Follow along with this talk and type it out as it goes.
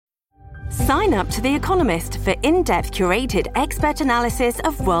Sign up to The Economist for in-depth curated expert analysis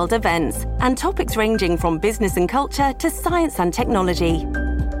of world events and topics ranging from business and culture to science and technology.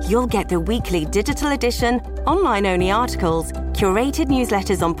 You'll get the weekly digital edition, online-only articles, curated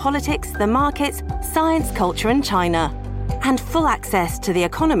newsletters on politics, the markets, science, culture and China, and full access to The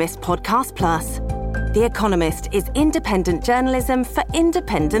Economist Podcast Plus. The Economist is independent journalism for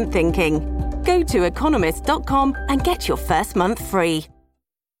independent thinking. Go to economist.com and get your first month free.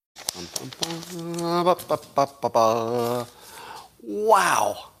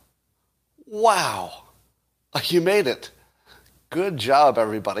 Wow. You made it. Good job,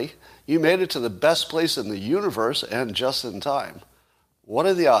 everybody. You made it to the best place in the universe and just in time. What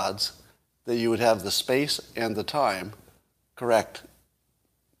are the odds that you would have the space and the time correct?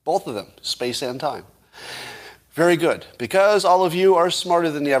 Both of them, space and time. Very good, because all of you are smarter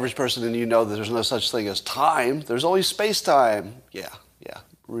than the average person and you know that there's no such thing as time. There's only space-time. Yeah.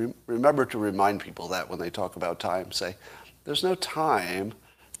 Remember to remind people that when they talk about time. Say, there's no time.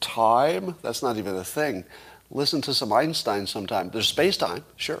 Time? That's not even a thing. Listen to some Einstein sometime. There's space-time,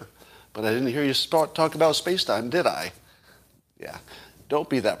 sure. But I didn't hear you talk about space-time, did I? Yeah. Don't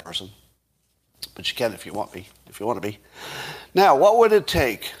be that person. But you can if you want to be. Now, what would it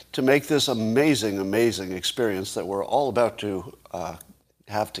take to make this amazing, amazing experience that we're all about to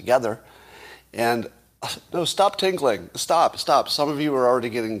have together? And no, stop tingling. Stop. Some of you are already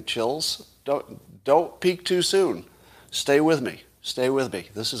getting chills. Don't peak too soon. Stay with me.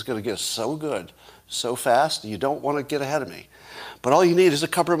 This is going to get so good, so fast, you don't want to get ahead of me. But all you need is a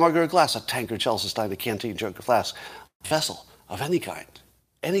cup or mug or a glass, a tankard, chalice, stein, a canteen, jug, or flask, a vessel of any kind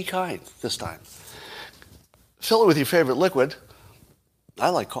this time. Fill it with your favorite liquid. I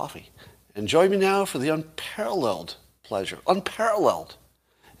like coffee. And join me now for the unparalleled pleasure. Unparalleled.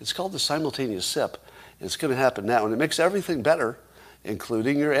 It's called the simultaneous sip. It's going to happen now, and it makes everything better,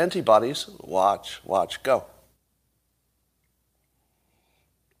 including your antibodies. Watch, go.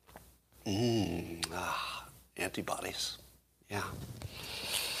 Antibodies. Yeah.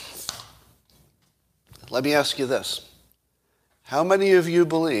 Let me ask you this. How many of you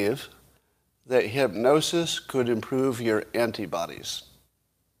believe that hypnosis could improve your antibodies?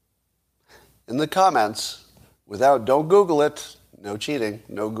 In the comments, don't Google it, no cheating,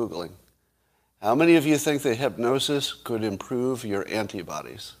 no Googling. How many of you think that hypnosis could improve your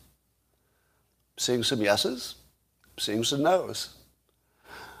antibodies? Seeing some yeses, seeing some no's.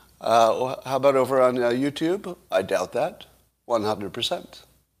 How about over on YouTube? I doubt that, 100%.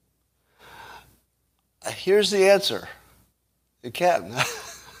 Here's the answer. It can.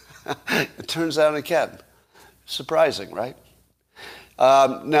 It turns out it can. Surprising, right?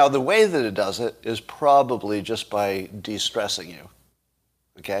 Now, the way that it does it is probably just by de-stressing you.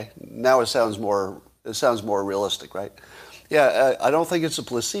 Okay? Now it sounds more realistic, right? Yeah, I don't think it's a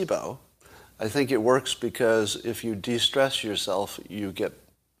placebo. I think it works because if you de-stress yourself, you get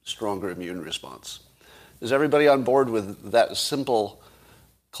stronger immune response. Is everybody on board with that simple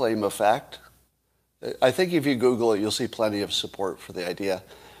claim of fact? I think if you Google it, you'll see plenty of support for the idea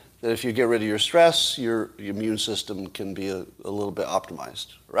that if you get rid of your stress, your immune system can be a little bit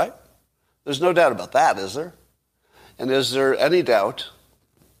optimized, right? There's no doubt about that, is there? And is there any doubt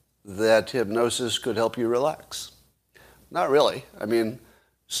that hypnosis could help you relax? Not really. I mean,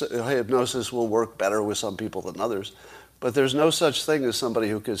 hypnosis will work better with some people than others, but there's no such thing as somebody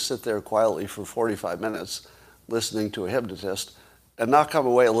who could sit there quietly for 45 minutes listening to a hypnotist and not come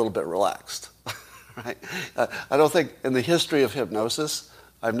away a little bit relaxed, right? I don't think in the history of hypnosis,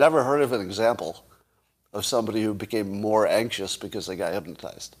 I've never heard of an example of somebody who became more anxious because they got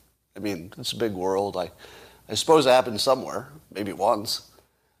hypnotized. I mean, it's a big world. I suppose it happened somewhere, maybe once.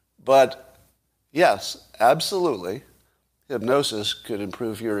 But yes, absolutely, hypnosis could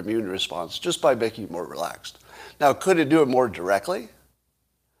improve your immune response just by making you more relaxed. Now, could it do it more directly?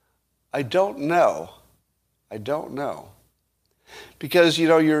 I don't know. Because,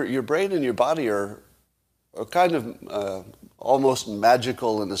 your brain and your body are kind of almost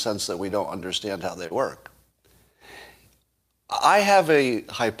magical in the sense that we don't understand how they work. I have a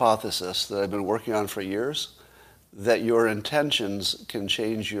hypothesis that I've been working on for years that your intentions can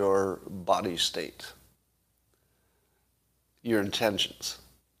change your body state. Your intentions.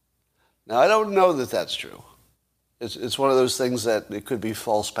 Now, I don't know that that's true. It's one of those things that it could be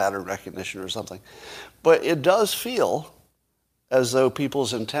false pattern recognition or something. But it does feel as though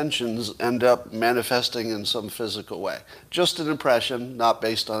people's intentions end up manifesting in some physical way. Just an impression, not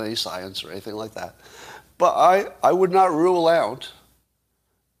based on any science or anything like that. But I would not rule out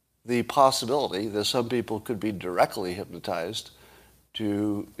the possibility that some people could be directly hypnotized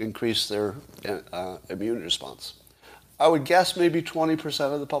to increase their immune response. I would guess maybe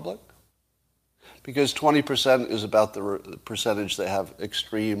 20% of the public. because 20% is about the percentage that have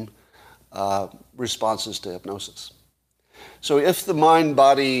extreme responses to hypnosis. So if the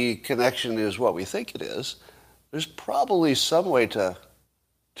mind-body connection is what we think it is, there's probably some way to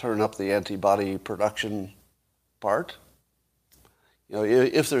turn up the antibody production part. You know,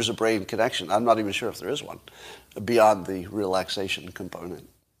 if there's a brain connection. I'm not even sure if there is one, beyond the relaxation component.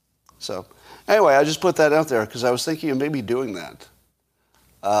 So anyway, I just put that out there because I was thinking of maybe doing that.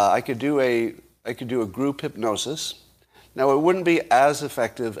 I could do a group hypnosis. Now, it wouldn't be as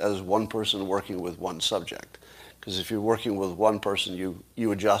effective as one person working with one subject, because if you're working with one person,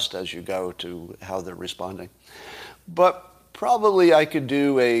 you adjust as you go to how they're responding. But probably I could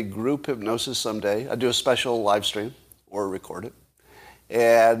do a group hypnosis someday. I'd do a special live stream or record it.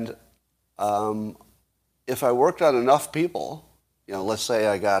 And if I worked on enough people, you know, let's say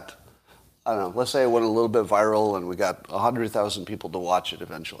let's say I went a little bit viral and we got 100,000 people to watch it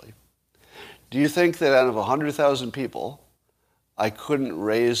eventually. Do you think that out of 100,000 people, I couldn't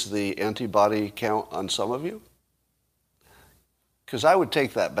raise the antibody count on some of you? Because I would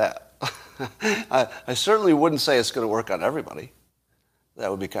take that bet. I certainly wouldn't say it's going to work on everybody.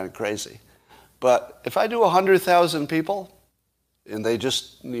 That would be kind of crazy. But if I do 100,000 people, and they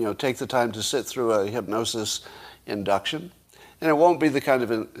just, you know, take the time to sit through a hypnosis induction, and it won't be the kind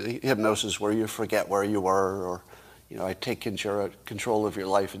of hypnosis where you forget where you were, or, you know, I take control of your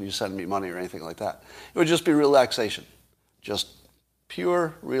life and you send me money or anything like that. It would just be relaxation, just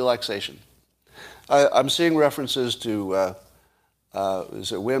pure relaxation. I'm seeing references to,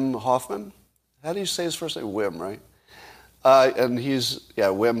 is it Wim Hoffman? How do you say his first name? Wim, right? And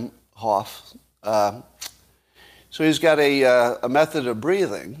Wim Hof. So he's got a method of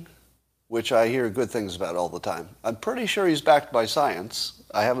breathing, which I hear good things about all the time. I'm pretty sure he's backed by science.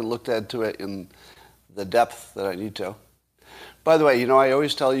 I haven't looked into it in the depth that I need to. By the way, you know, I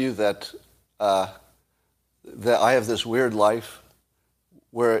always tell you that I have this weird life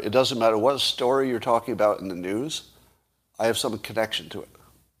where it doesn't matter what story you're talking about in the news, I have some connection to it.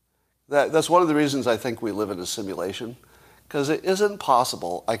 That's one of the reasons I think we live in a simulation, because it isn't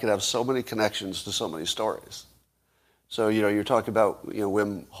possible I could have so many connections to so many stories. So, you know, you're talking about, you know,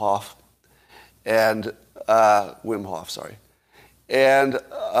 Wim Hof, and Wim Hof, sorry. And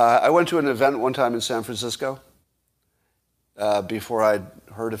I went to an event one time in San Francisco before I'd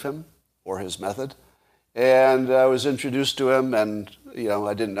heard of him or his method. And I was introduced to him, and, you know,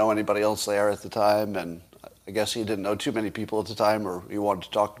 I didn't know anybody else there at the time, and I guess he didn't know too many people at the time, or he wanted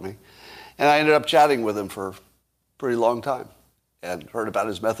to talk to me. And I ended up chatting with him for a pretty long time and heard about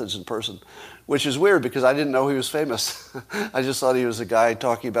his methods in person, which is weird because I didn't know he was famous. I just thought he was a guy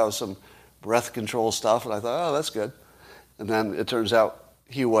talking about some breath control stuff, and I thought, oh, that's good. And then it turns out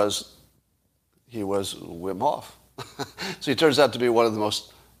he was Wim Hof. So he turns out to be one of the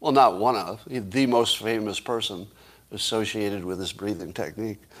most, well, not one of, the most famous person associated with this breathing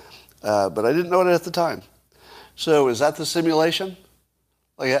technique. But I didn't know it at the time. So is that the simulation?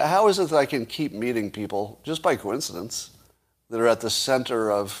 Like, how is it that I can keep meeting people, just by coincidence, that are at the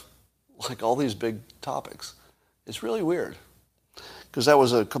center of, like, all these big topics? It's really weird, because that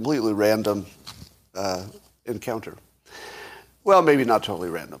was a completely random encounter. Well, maybe not totally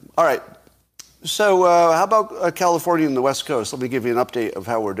random. All right. So how about California and the West Coast? Let me give you an update of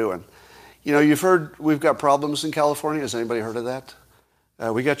how we're doing. You know, you've heard we've got problems in California. Has anybody heard of that?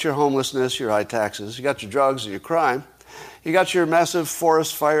 We got your homelessness, your high taxes. You got your drugs and your crime. You got your massive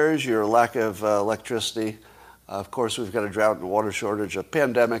forest fires, your lack of electricity. Of course, we've got a drought and water shortage, a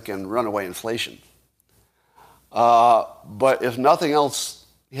pandemic, and runaway inflation. But if nothing else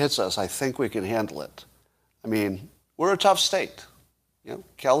hits us, I think we can handle it. I mean, we're a tough state. You know,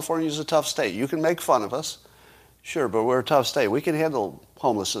 California's a tough state. You can make fun of us, sure, but we're a tough state. We can handle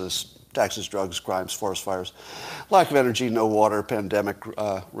homelessness, taxes, drugs, crimes, forest fires, lack of energy, no water, pandemic,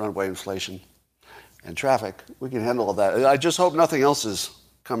 runaway inflation, and traffic. We can handle all that. I just hope nothing else is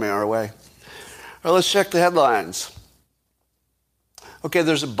coming our way. All right, let's check the headlines. Okay,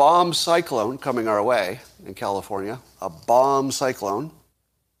 there's a bomb cyclone coming our way in California, a bomb cyclone.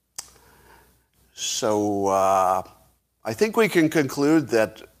 So I think we can conclude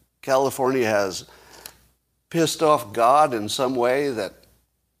that California has pissed off God in some way that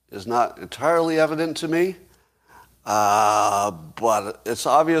is not entirely evident to me. But it's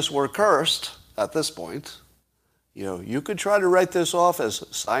obvious we're cursed at this point. You know, you could try to write this off as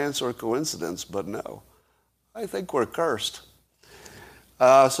science or coincidence, but no. I think we're cursed.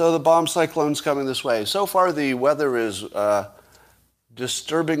 So the bomb cyclone's coming this way. So far the weather is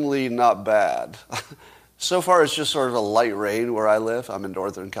disturbingly not bad. So far it's just sort of a light rain where I live. I'm in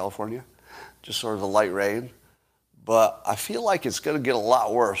Northern California. Just sort of a light rain. But I feel like it's going to get a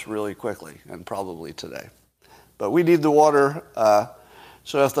lot worse really quickly, and probably today. But we need the water.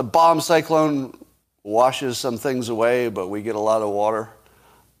 So if the bomb cyclone washes some things away, but we get a lot of water,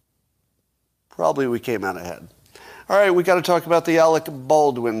 probably we came out ahead. All right, we got to talk about the Alec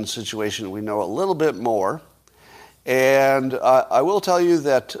Baldwin situation. We know a little bit more. And I will tell you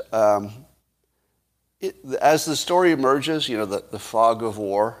that as the story emerges, the fog of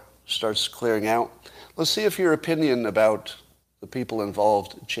war starts clearing out. Let's see if your opinion about the people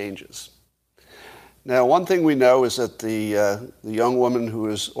involved changes. Now, one thing we know is that the young woman who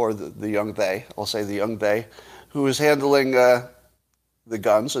is, or the young they, I'll say the young they, who was handling the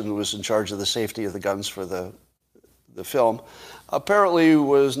guns and who was in charge of the safety of the guns for the film, apparently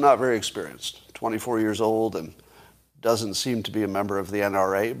was not very experienced. 24 years old and doesn't seem to be a member of the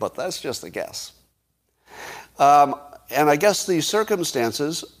NRA, but that's just a guess. And I guess the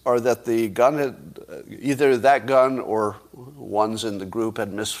circumstances are that the gun had, either that gun or ones in the group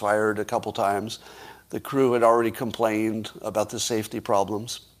had misfired a couple times. The crew had already complained about the safety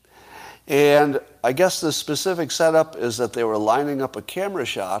problems. And I guess the specific setup is that they were lining up a camera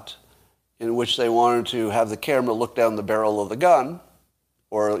shot in which they wanted to have the camera look down the barrel of the gun,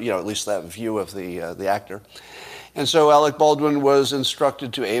 or at least that view of the actor. And so Alec Baldwin was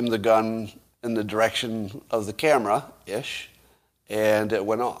instructed to aim the gun in the direction of the camera-ish, and it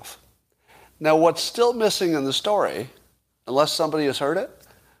went off. Now, what's still missing in the story, unless somebody has heard it,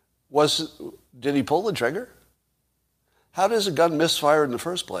 did he pull the trigger? How does a gun misfire in the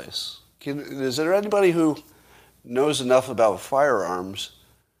first place? Is there anybody who knows enough about firearms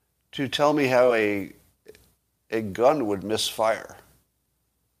to tell me how a gun would misfire?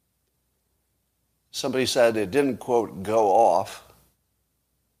 Somebody said it didn't, quote, go off.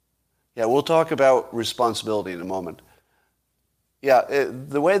 Yeah, we'll talk about responsibility in a moment. Yeah,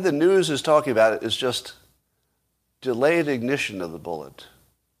 the way the news is talking about it is just delayed ignition of the bullet.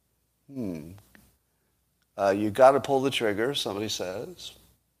 You got to pull the trigger, somebody says.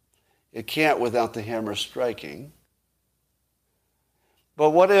 You can't without the hammer striking. But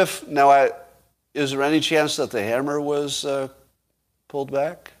what if, is there any chance that the hammer was pulled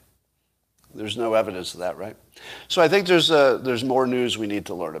back? There's no evidence of that, right? So I think there's more news we need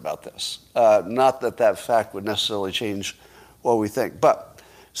to learn about this. Not that fact would necessarily change what we think. But,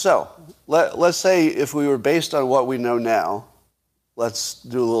 so, let's say if we were based on what we know now, let's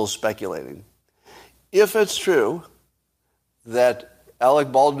do a little speculating. If it's true that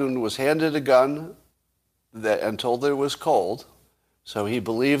Alec Baldwin was handed a gun and told that it was cold, so he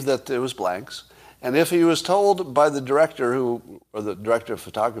believed that it was blanks, and if he was told by the director or the director of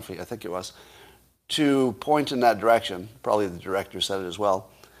photography, I think it was, to point in that direction, probably the director said it as well,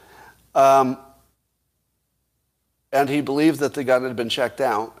 and he believed that the gun had been checked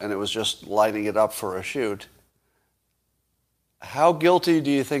out and it was just lining it up for a shoot, how guilty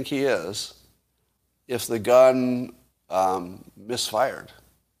do you think he is if the gun misfired?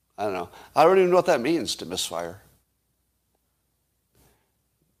 I don't know. I don't even know what that means, to misfire.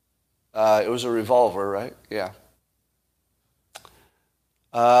 It was a revolver, right? Yeah.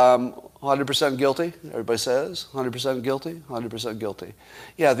 100% guilty, everybody says. 100% guilty, 100% guilty.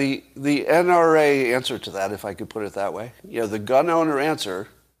 Yeah, the NRA answer to that, if I could put it that way. The gun owner answer,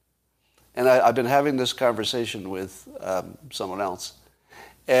 and I've been having this conversation with someone else,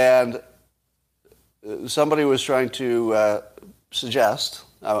 and somebody was trying to suggest,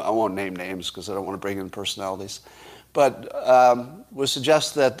 I won't name names because I don't want to bring in personalities, but would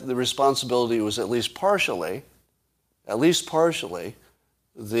suggest that the responsibility was at least partially,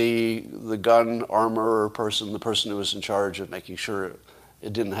 the gun armorer person, the person who was in charge of making sure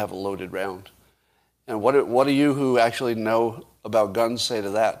it didn't have a loaded round. And what do you who actually know about guns say to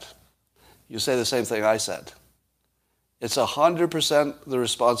that? You say the same thing I said. It's 100% the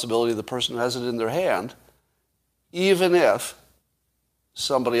responsibility of the person who has it in their hand, even if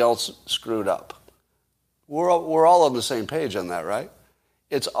somebody else screwed up. We're all on the same page on that, right?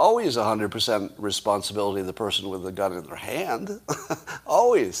 It's always 100% responsibility of the person with the gun in their hand.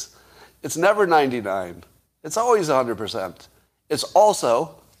 Always. It's never 99. It's always 100%. It's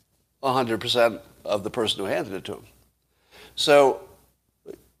also 100% of the person who handed it to him. So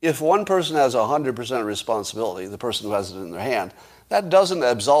if one person has 100% responsibility, the person who has it in their hand, that doesn't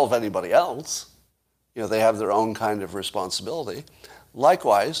absolve anybody else. They have their own kind of responsibility.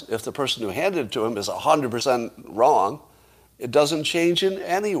 Likewise, if the person who handed it to him is 100% wrong, it doesn't change in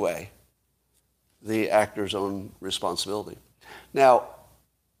any way the actor's own responsibility. Now,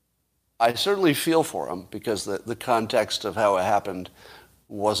 I certainly feel for him because the context of how it happened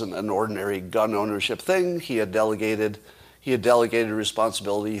wasn't an ordinary gun ownership thing. He had delegated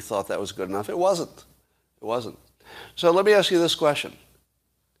responsibility. He thought that was good enough. It wasn't. So let me ask you this question.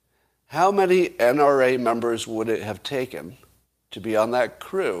 How many NRA members would it have taken to be on that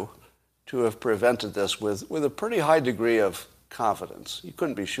crew to have prevented this with a pretty high degree of confidence? You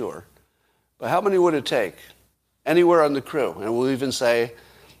couldn't be sure. But how many would it take? Anywhere on the crew. And we'll even say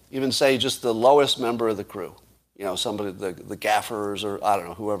just the lowest member of the crew. You know, somebody, the gaffers, or I don't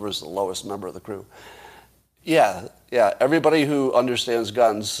know, whoever is the lowest member of the crew. Yeah, everybody who understands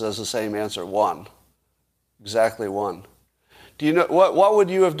guns says the same answer, 1. Exactly 1. Do you know, what would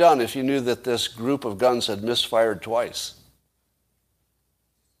you have done if you knew that this group of guns had misfired twice?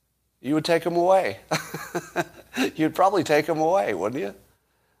 You would take them away. You'd probably take them away, wouldn't you?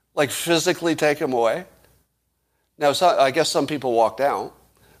 Like physically take them away? Now, I guess some people walked out.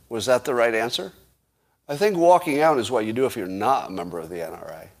 Was that the right answer? I think walking out is what you do if you're not a member of the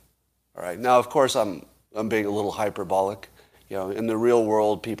NRA. All right. Now, of course, I'm being a little hyperbolic. You know, in the real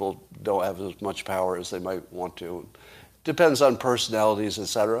world, people don't have as much power as they might want to. Depends on personalities,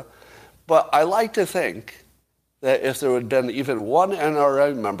 etc. But I like to think that if there had been even one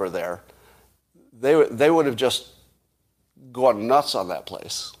NRA member there, they would have just gone nuts on that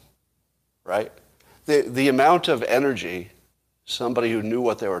place, right? The amount of energy somebody who knew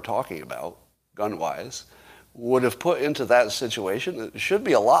what they were talking about, gun-wise, would have put into that situation, it should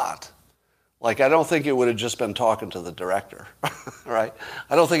be a lot. Like, I don't think it would have just been talking to the director, right?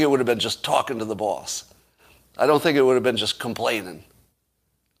 I don't think it would have been just talking to the boss. I don't think it would have been just complaining.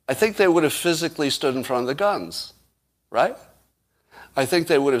 I think they would have physically stood in front of the guns, right? I think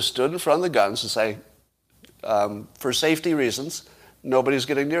they would have stood in front of the guns and say, for safety reasons, nobody's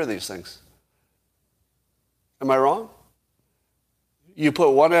getting near these things. Am I wrong? You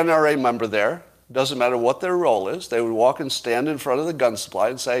put one NRA member there, doesn't matter what their role is, they would walk and stand in front of the gun supply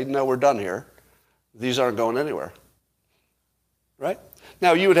and say, no, we're done here. These aren't going anywhere. Right?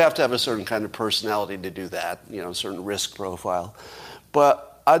 Now, you would have to have a certain kind of personality to do that, you know, a certain risk profile.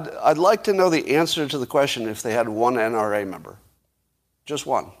 But I'd like to know the answer to the question if they had one NRA member. Just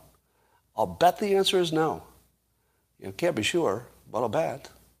one. I'll bet the answer is no. You can't be sure, but I'll bet.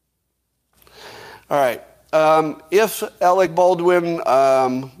 All right. If Alec Baldwin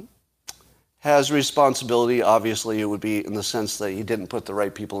has responsibility, obviously it would be in the sense that he didn't put the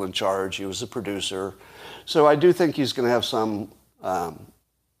right people in charge. He was a producer. So I do think he's going to have some,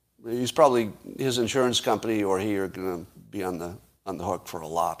 he's probably, his insurance company or he are going to be on the hook for a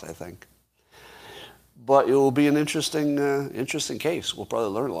lot, I think. But it will be an interesting case. We'll probably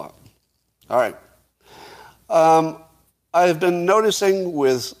learn a lot. All right. I've been noticing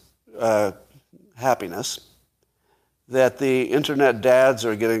with happiness that the internet dads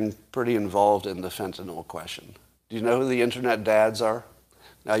are getting pretty involved in the fentanyl question. Do you know who the internet dads are?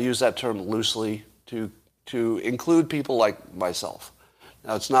 Now, I use that term loosely to include people like myself.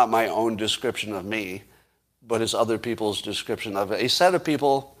 Now, it's not my own description of me, but it's other people's description of a set of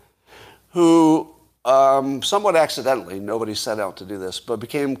people who somewhat accidentally, nobody set out to do this, but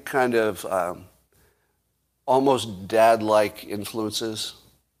became kind of almost dad-like influences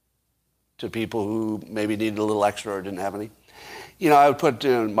to people who maybe needed a little extra or didn't have any. You know, I would put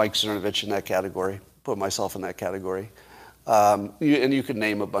Mike Cernovich in that category, put myself in that category. And you could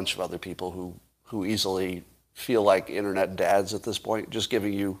name a bunch of other people who easily feel like internet dads at this point, just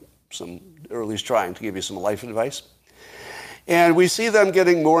giving you some, or at least trying to give you some life advice. And we see them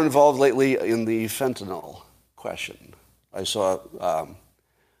getting more involved lately in the fentanyl question. I saw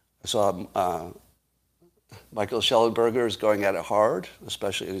Michael Schellenberger is going at it hard,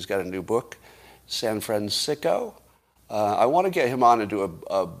 especially, he's got a new book, San Francisco. I want to get him on and do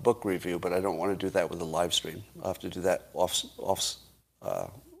a book review, but I don't want to do that with a live stream. I'll have to do that off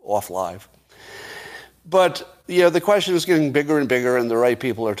live. But, you know, the question is getting bigger and bigger, and the right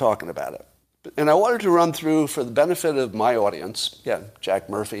people are talking about it. And I wanted to run through, for the benefit of my audience, Jack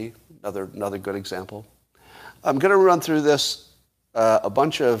Murphy, another good example. I'm going to run through this, a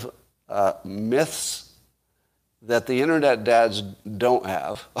bunch of myths that the internet dads don't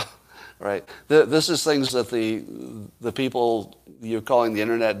have, right? This is things that the people you're calling the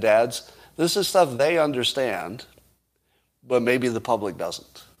internet dads, this is stuff they understand, but maybe the public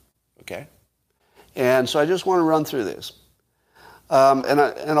doesn't, okay? And so I just want to run through this. And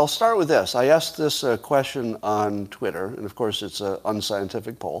I'll start with this. I asked this question on Twitter, and of course it's an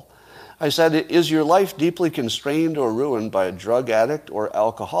unscientific poll. I said, is your life deeply constrained or ruined by a drug addict or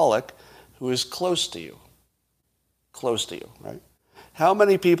alcoholic who is close to you? Close to you, right? How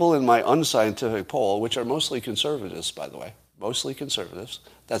many people in my unscientific poll, which are mostly conservatives, by the way, mostly conservatives,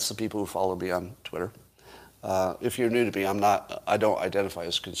 that's the people who follow me on Twitter. If you're new to me, I don't identify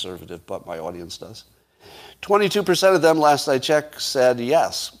as conservative, but my audience does. 22% of them, last I checked, said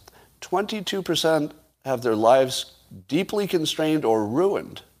yes. 22% have their lives deeply constrained or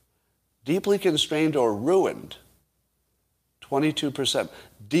ruined. Deeply constrained or ruined. 22%.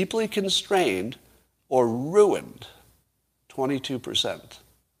 Deeply constrained or ruined. 22%.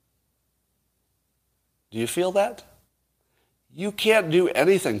 Do you feel that? You can't do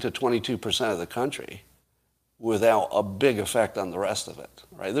anything to 22% of the country without a big effect on the rest of it,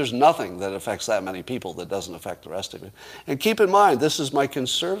 right? There's nothing that affects that many people that doesn't affect the rest of it. And keep in mind, this is my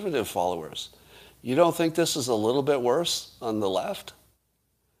conservative followers. You don't think this is a little bit worse on the left?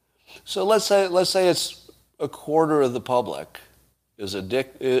 So let's say it's a quarter of the public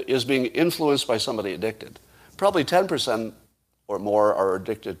is being influenced by somebody addicted. Probably 10% or more are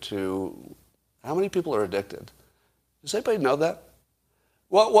addicted to, how many people are addicted? Does anybody know that?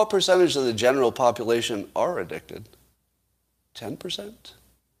 What percentage of the general population are addicted? 10%? Or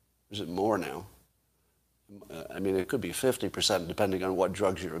is it more now? I mean, it could be 50% depending on what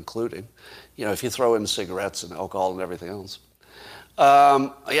drugs you're including. You know, if you throw in cigarettes and alcohol and everything else.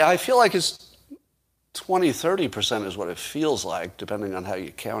 Yeah, I feel like it's 20-30% is what it feels like, depending on how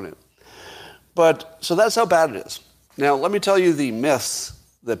you count it. But, so that's how bad it is. Now, let me tell you the myths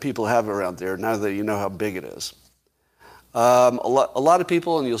that people have around there, now that you know how big it is. A lot of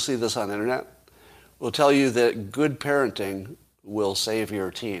people, and you'll see this on the internet, will tell you that good parenting will save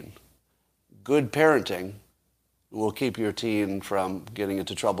your teen. Good parenting will keep your teen from getting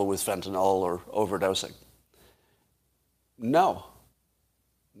into trouble with fentanyl or overdosing. No.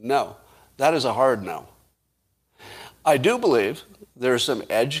 No. That is a hard no. I do believe there are some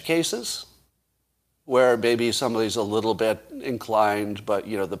edge cases where maybe somebody's a little bit inclined, but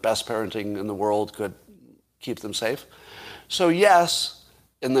you know, the best parenting in the world could keep them safe. So yes,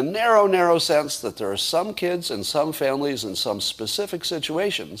 in the narrow sense that there are some kids and some families in some specific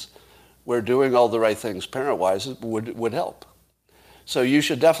situations where doing all the right things parent-wise would help. So you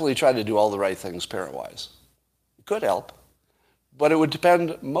should definitely try to do all the right things parent-wise. It could help, but it would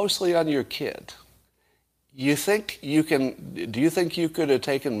depend mostly on your kid. Do you think you could have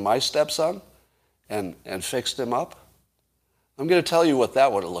taken my stepson and fixed him up? I'm going to tell you what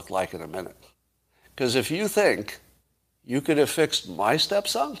that would have looked like in a minute. Because if you think you could have fixed my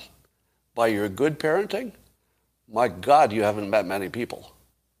stepson by your good parenting, my God, you haven't met many people.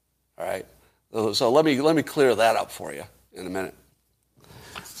 All right? So let me clear that up for you in a minute.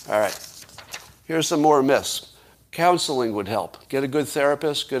 All right. Here's some more myths. Counseling would help. Get a good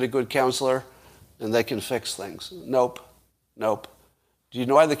therapist, get a good counselor, and they can fix things. Nope. Nope. Do you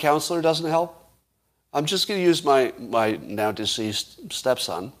know why the counselor doesn't help? I'm just going to use my now deceased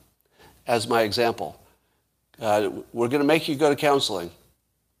stepson as my example. We're going to make you go to counseling.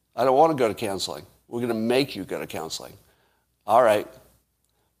 I don't want to go to counseling. We're going to make you go to counseling. All right.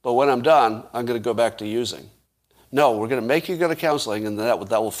 But when I'm done, I'm going to go back to using. No, we're going to make you go to counseling, and that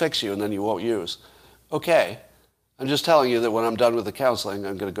will fix you, and then you won't use. Okay. I'm just telling you that when I'm done with the counseling,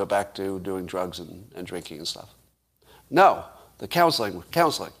 I'm going to go back to doing drugs and drinking and stuff. No, the counseling.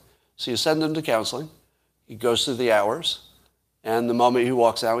 So you send him to counseling. He goes through the hours, and the moment he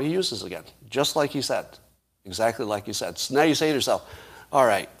walks out, he uses again, just like he said. Exactly like you said. So now you say to yourself, all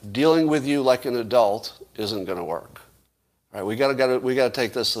right, dealing with you like an adult isn't going to work. All right, we got to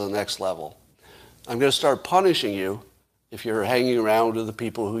take this to the next level. I'm going to start punishing you if you're hanging around with the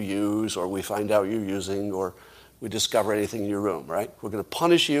people who use, or we find out you're using, or we discover anything in your room, right? We're going to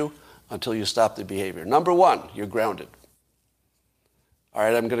punish you until you stop the behavior. Number one, you're grounded. All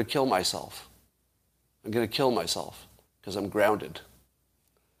right, I'm going to kill myself. I'm going to kill myself because I'm grounded.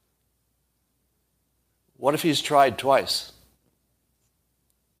 What if he's tried twice?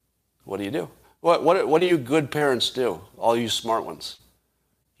 What do you do? What do you good parents do, all you smart ones?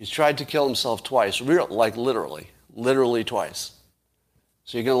 He's tried to kill himself twice, like literally twice.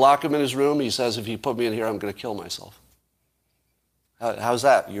 So you're going to lock him in his room. He says, if you put me in here, I'm going to kill myself. How's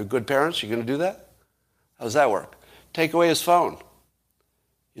that? You're good parents? You're going to do that? How does that work? Take away his phone.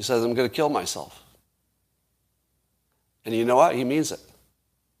 He says, I'm going to kill myself. And you know what? He means it.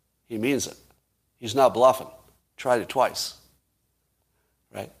 He means it. He's not bluffing. Tried it twice.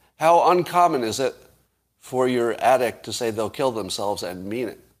 Right? How uncommon is it for your addict to say they'll kill themselves and mean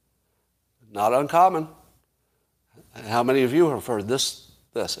it? Not uncommon. How many of you have heard this?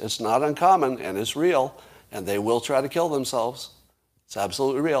 It's not uncommon, and it's real, and they will try to kill themselves. It's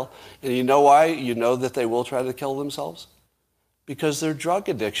absolutely real. And you know why you know that they will try to kill themselves? Because their drug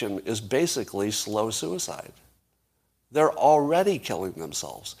addiction is basically slow suicide. They're already killing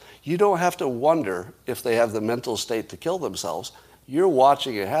themselves. You don't have to wonder if they have the mental state to kill themselves. You're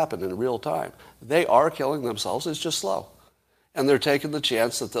watching it happen in real time. They are killing themselves. It's just slow. And they're taking the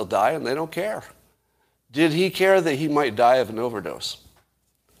chance that they'll die, and they don't care. Did he care that he might die of an overdose?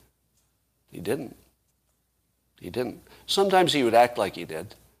 He didn't. He didn't. Sometimes he would act like he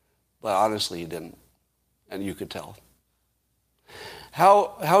did, but honestly he didn't. And you could tell.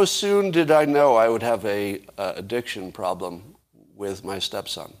 How soon did I know I would have a addiction problem with my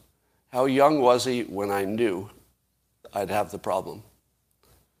stepson? How young was he when I knew I'd have the problem?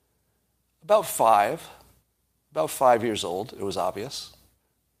 About 5. About 5 years old, it was obvious.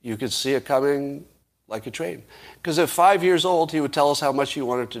 You could see it coming like a train. Because at 5 years old, he would tell us how much he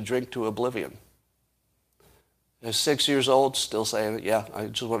wanted to drink to oblivion. At 6 years old, still saying, yeah, I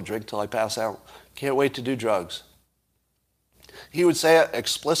just want to drink till I pass out. Can't wait to do drugs. He would say it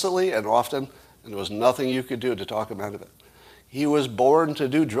explicitly and often, and there was nothing you could do to talk him out of it. He was born to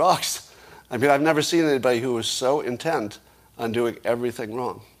do drugs. I mean, I've never seen anybody who was so intent on doing everything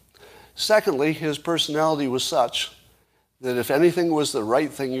wrong. Secondly, his personality was such that if anything was the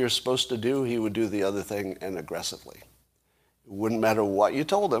right thing you're supposed to do, he would do the other thing and aggressively. It wouldn't matter what you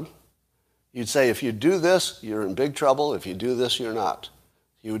told him. You'd say, if you do this, you're in big trouble. If you do this, you're not.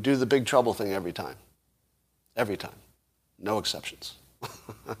 He would do the big trouble thing every time. Every time. No exceptions.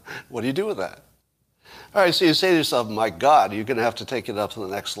 What do you do with that? All right, so you say to yourself, my God, you're going to have to take it up to the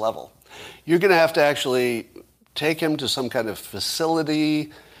next level. You're going to have to actually take him to some kind of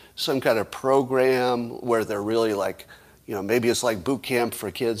facility, some kind of program where they're really like, maybe it's like boot camp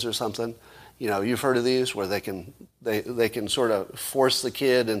for kids or something. You've heard of these where they can sort of force the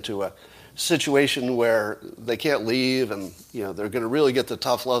kid into a situation where they can't leave and, they're going to really get the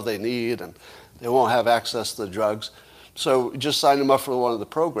tough love they need and they won't have access to the drugs. So just sign them up for one of the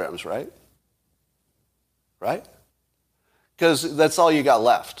programs, right? Right? Because that's all you got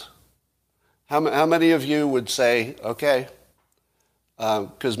left. How many of you would say, okay,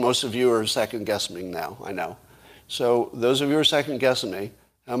 because most of you are second-guessing me now, I know. So those of you who are second-guessing me,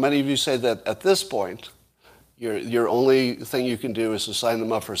 how many of you say that at this point, your only thing you can do is to sign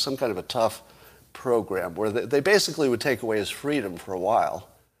them up for some kind of a tough program where they basically would take away his freedom for a while,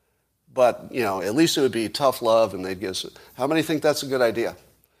 but at least it would be tough love and they'd give us. How many think that's a good idea?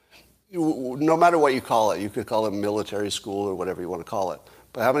 No matter what you call it, you could call it military school or whatever you want to call it,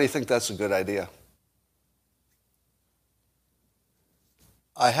 but how many think that's a good idea?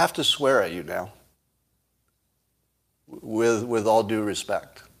 I have to swear at you now, with all due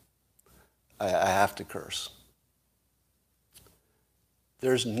respect. I have to curse.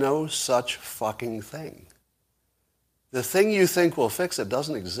 There's no such fucking thing. The thing you think will fix it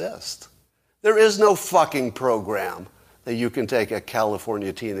doesn't exist. There is no fucking program that you can take a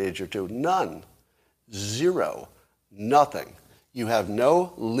California teenager to. None. Zero. Nothing. You have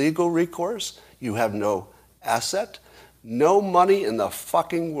no legal recourse. You have no asset. No money in the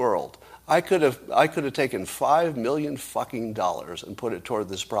fucking world. I could have taken $5 million fucking dollars and put it toward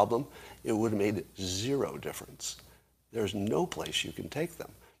this problem. It would have made zero difference. There's no place you can take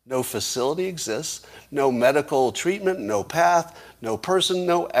them. No facility exists, no medical treatment, no path, no person,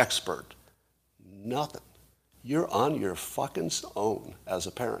 no expert. Nothing. You're on your fucking own as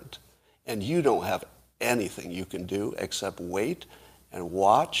a parent. And you don't have anything you can do except wait and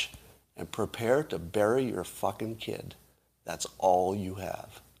watch and prepare to bury your fucking kid. That's all you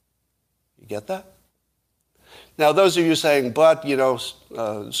have. You get that? Now, those of you saying, but,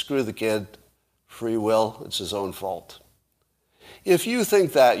 screw the kid, free will, it's his own fault. If you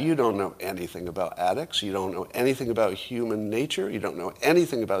think that, you don't know anything about addicts, you don't know anything about human nature, you don't know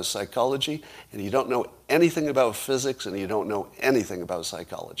anything about psychology, and you don't know anything about physics, and you don't know anything about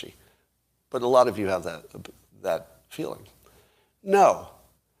psychology. But a lot of you have that feeling. No.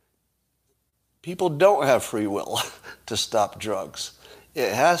 People don't have free will to stop drugs.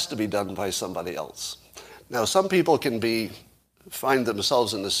 It has to be done by somebody else. Now, some people can find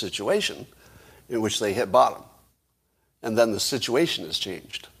themselves in a situation in which they hit bottom, and then the situation has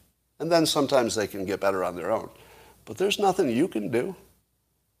changed. And then sometimes they can get better on their own. But there's nothing you can do.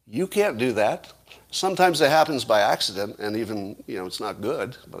 You can't do that. Sometimes it happens by accident, and even, it's not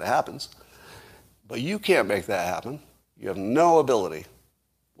good, but it happens. But you can't make that happen. You have no ability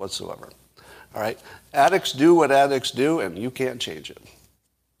whatsoever. All right? Addicts do what addicts do, and you can't change it.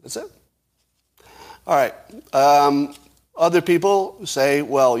 That's it. All right. Other people say,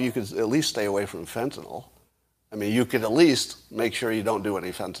 well, you could at least stay away from fentanyl. I mean, you could at least make sure you don't do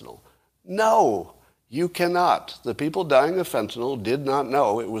any fentanyl. No, you cannot. The people dying of fentanyl did not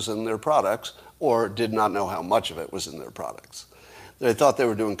know it was in their products or did not know how much of it was in their products. They thought they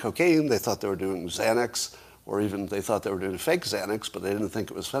were doing cocaine, they thought they were doing Xanax, or even they thought they were doing fake Xanax, but they didn't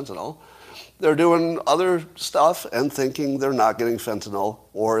think it was fentanyl. They're doing other stuff and thinking they're not getting fentanyl,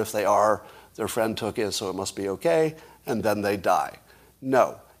 or if they are, their friend took it, so it must be okay, and then they die.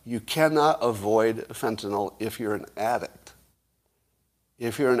 No, you cannot avoid fentanyl if you're an addict.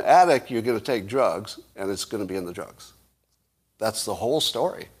 If you're an addict, you're going to take drugs, and it's going to be in the drugs. That's the whole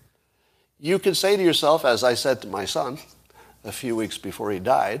story. You can say to yourself, as I said to my son a few weeks before he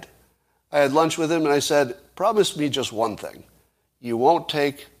died, I had lunch with him, and I said, promise me just one thing. You won't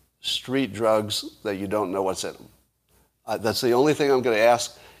take street drugs that you don't know what's in them. That's the only thing I'm going to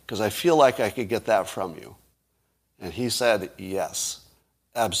ask, because I feel like I could get that from you. And he said, yes,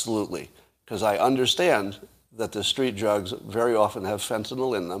 absolutely, because I understand that the street drugs very often have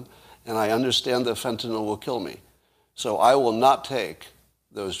fentanyl in them, and I understand that fentanyl will kill me. So I will not take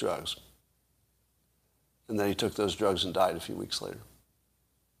those drugs. And then he took those drugs and died a few weeks later.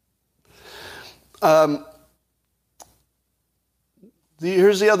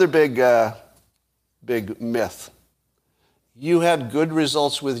 Here's the other big myth. You had good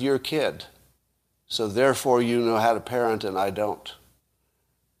results with your kid, so therefore you know how to parent and I don't.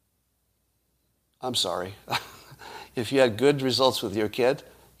 I'm sorry. If you had good results with your kid,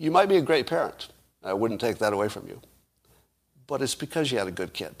 you might be a great parent. I wouldn't take that away from you. But it's because you had a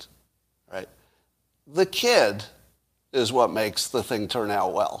good kid, right? The kid is what makes the thing turn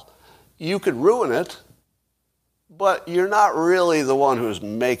out well. You could ruin it, but you're not really the one who's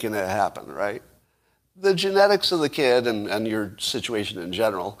making it happen, right? The genetics of the kid and your situation in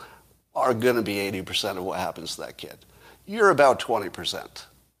general are going to be 80% of what happens to that kid. You're about 20%,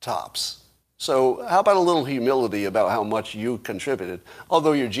 tops. So how about a little humility about how much you contributed,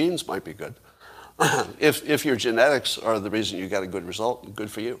 although your genes might be good. If your genetics are the reason you got a good result,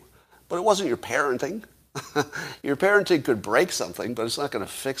 good for you. But it wasn't your parenting. Your parenting could break something, but it's not going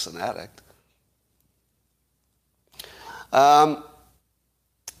to fix an addict. All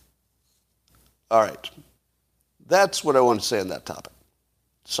right. That's what I want to say on that topic.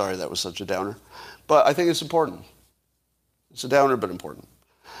 Sorry that was such a downer. But I think it's important. It's a downer, but important.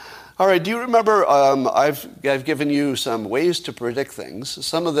 All right, do you remember I've given you some ways to predict things.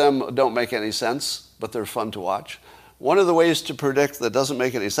 Some of them don't make any sense, but they're fun to watch. One of the ways to predict that doesn't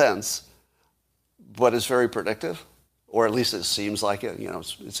make any sense, but is very predictive, or at least it seems like it,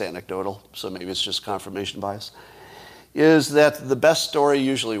 it's anecdotal, so maybe it's just confirmation bias, is that the best story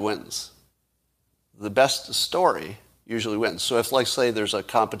usually wins. The best story usually wins. So if, like, say, there's a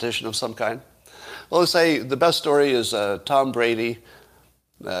competition of some kind, well, let's say the best story is Tom Brady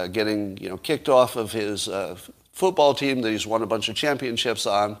getting kicked off of his football team that he's won a bunch of championships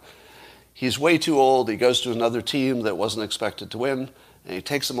on. He's way too old. He goes to another team that wasn't expected to win, and he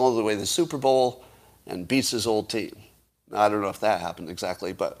takes them all the way to the Super Bowl and beats his old team. Now, I don't know if that happened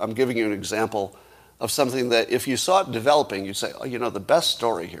exactly, but I'm giving you an example of something that if you saw it developing, you'd say, oh, the best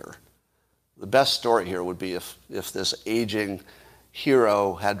story here would be if this aging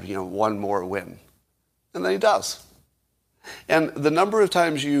hero had one more win. And then he does. And the number of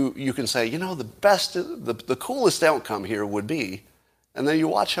times you can say, the coolest outcome here would be, and then you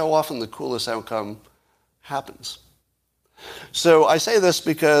watch how often the coolest outcome happens. So I say this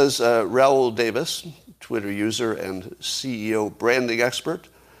because Raul Davis, Twitter user and CEO branding expert,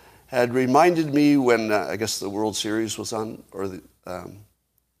 had reminded me when, I guess the World Series was on, or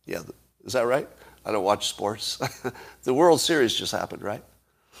is that right? I don't watch sports. The World Series just happened, right?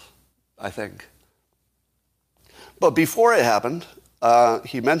 I think. But before it happened,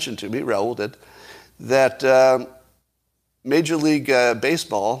 he mentioned to me, Raul did, that Major League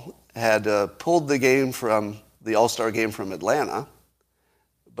Baseball had pulled the game from the All-Star game from Atlanta,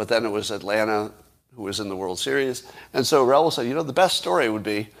 but then it was Atlanta who was in the World Series. And so Raul said, the best story would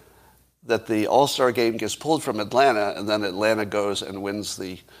be that the All-Star game gets pulled from Atlanta, and then Atlanta goes and wins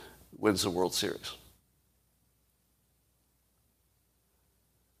the World Series.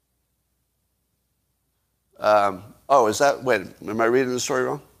 Am I reading the story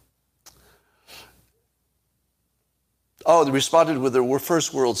wrong? Oh, they responded with their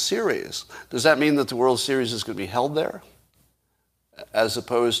first World Series. Does that mean that the World Series is going to be held there? As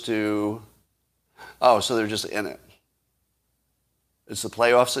opposed to, so they're just in it. It's the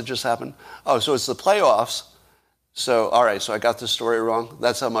playoffs that just happened? Oh, so it's the playoffs. So, all right, so I got the story wrong.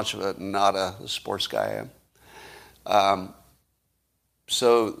 That's how much of not a sports guy I am.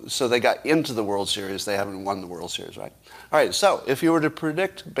 So they got into the World Series. They haven't won the World Series, right? All right, so if you were to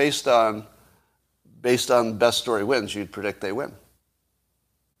predict based on best story wins, you'd predict they win.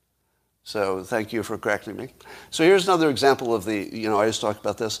 So thank you for correcting me. So here's another example of I just talked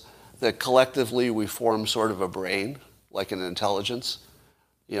about this, that collectively we form sort of a brain, like an intelligence.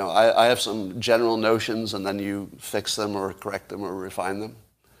 I have some general notions, and then you fix them or correct them or refine them.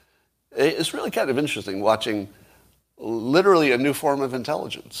 It's really kind of interesting watching literally a new form of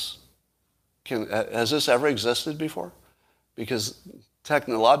intelligence. Has this ever existed before? Because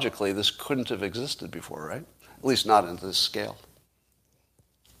technologically, this couldn't have existed before, right? At least not at this scale.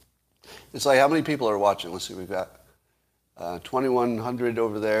 It's like how many people are watching? Let's see, we've got 2,100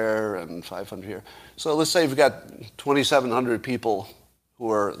 over there and 500 here. So let's say we've got 2,700 people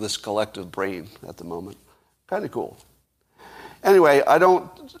who are this collective brain at the moment. Kind of cool. Anyway, I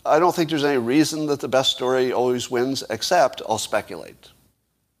don't think there's any reason that the best story always wins, except I'll speculate.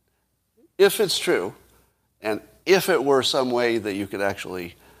 If it's true, and if it were some way that you could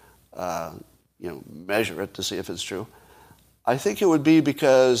actually measure it to see if it's true, I think it would be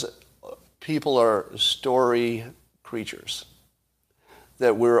because people are story creatures.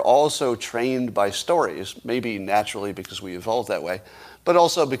 That we're also trained by stories, maybe naturally because we evolved that way, but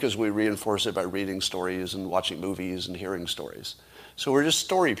also because we reinforce it by reading stories and watching movies and hearing stories. So we're just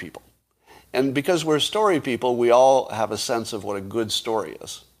story people. And because we're story people, we all have a sense of what a good story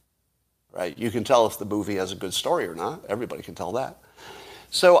is, right? You can tell if the movie has a good story or not. Everybody can tell that.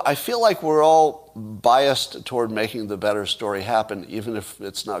 So I feel like we're all biased toward making the better story happen, even if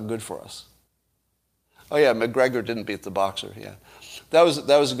it's not good for us. Oh yeah, McGregor didn't beat the boxer, yeah. That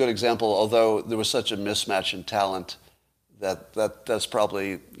was a good example, although there was such a mismatch in talent that's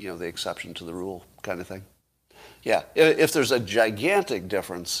probably, the exception to the rule kind of thing. Yeah, if there's a gigantic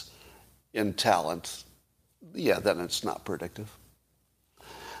difference in talent, yeah, then it's not predictive.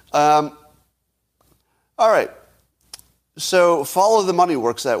 All right. So follow the money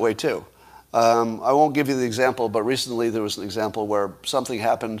works that way too. I won't give you the example, but recently there was an example where something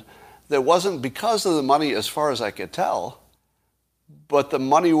happened that wasn't because of the money as far as I could tell, but the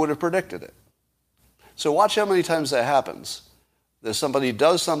money would have predicted it. So watch how many times that happens. That somebody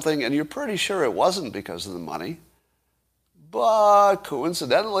does something and you're pretty sure it wasn't because of the money, but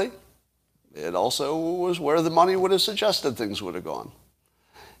coincidentally, it also was where the money would have suggested things would have gone.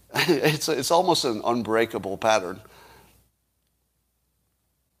 It's almost an unbreakable pattern.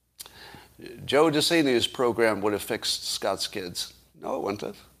 Joe DeSantis' program would have fixed Scott's kids. No, it wouldn't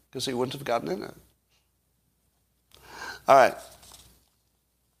have, because he wouldn't have gotten in it. All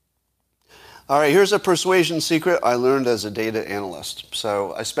right, here's a persuasion secret I learned as a data analyst.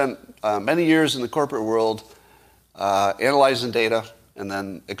 So I spent many years in the corporate world analyzing data and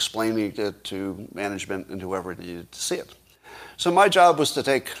then explaining it to management and whoever needed to see it. So my job was to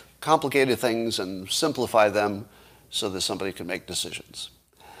take complicated things and simplify them so that somebody could make decisions.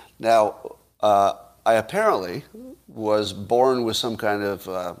 Now, I apparently was born with some kind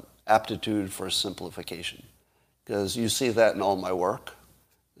of aptitude for simplification, because you see that in all my work.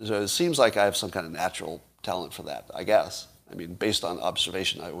 So it seems like I have some kind of natural talent for that, I guess. I mean, based on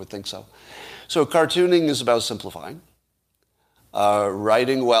observation, I would think so. So cartooning is about simplifying.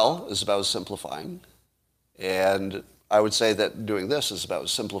 Writing well is about simplifying. And I would say that doing this is about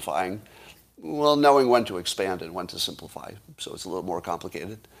simplifying, well, knowing when to expand and when to simplify. So it's a little more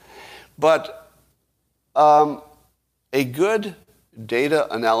complicated. But a good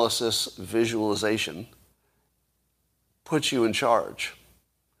data analysis visualization puts you in charge.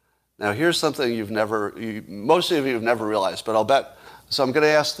 Now, here's something most of you have never realized, but I'll bet. So I'm going to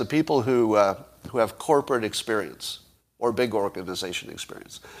ask the people who have corporate experience or big organization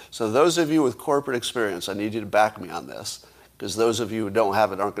experience. So those of you with corporate experience, I need you to back me on this, because those of you who don't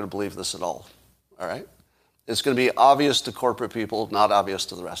have it aren't going to believe this at all. All right? It's going to be obvious to corporate people, not obvious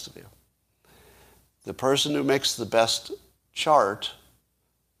to the rest of you. The person who makes the best chart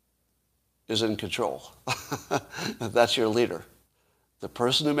is in control. That's your leader. The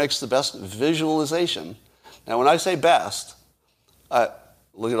person who makes the best visualization. Now, when I say best,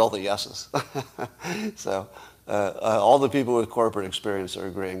 look at all the yeses. So all the people with corporate experience are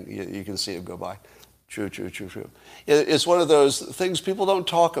agreeing. You can see it go by. True, true, true, true. It's one of those things people don't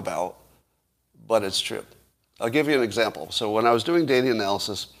talk about, but it's true. I'll give you an example. So when I was doing data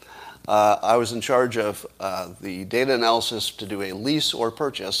analysis, I was in charge of the data analysis to do a lease or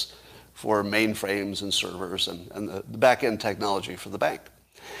purchase for mainframes and servers and the back-end technology for the bank.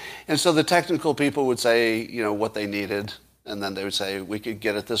 And so the technical people would say, what they needed, and then they would say, we could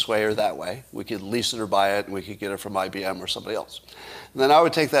get it this way or that way. We could lease it or buy it, and we could get it from IBM or somebody else. And then I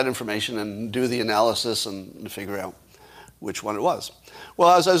would take that information and do the analysis and figure out which one it was.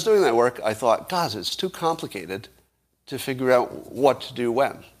 Well, as I was doing that work, I thought, God, it's too complicated to figure out what to do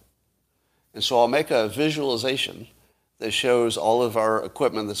when. And so I'll make a visualization that shows all of our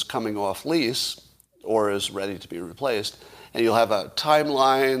equipment that's coming off lease or is ready to be replaced. And you'll have a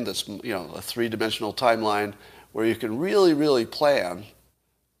timeline that's, a three-dimensional timeline where you can really, really plan,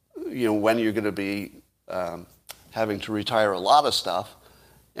 when you're going to be having to retire a lot of stuff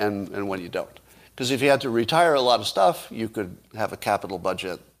and when you don't. Because if you had to retire a lot of stuff, you could have a capital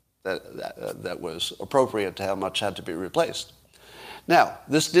budget that was appropriate to how much had to be replaced. Now,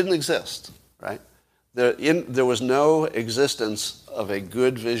 this didn't exist, right? There was no existence of a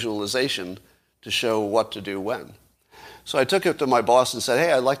good visualization to show what to do when. So I took it to my boss and said,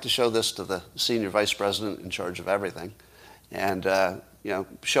 hey, I'd like to show this to the senior vice president in charge of everything, and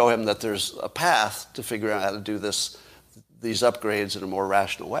show him that there's a path to figure out how to do these upgrades in a more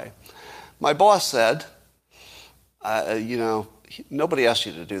rational way. My boss said, nobody asked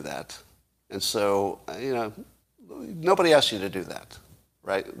you to do that. And so, nobody asked you to do that,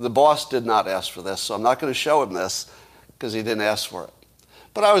 right? The boss did not ask for this, so I'm not going to show him this because he didn't ask for it.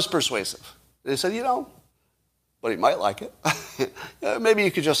 But I was persuasive. They said, but he might like it. Maybe you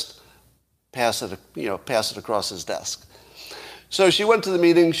could just pass it across his desk. So she went to the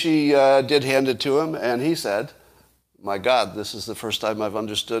meeting, she did hand it to him, and he said, my God, this is the first time I've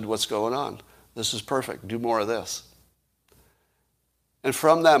understood what's going on. This is perfect. Do more of this. And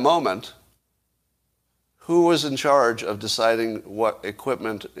from that moment, who was in charge of deciding what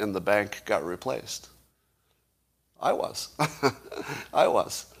equipment in the bank got replaced? I was. I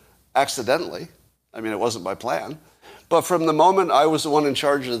was. Accidentally. I mean, it wasn't my plan. But from the moment I was the one in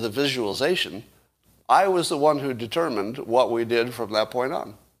charge of the visualization, I was the one who determined what we did from that point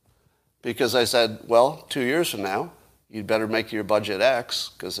on. Because I said, well, 2 years from now, you'd better make your budget X,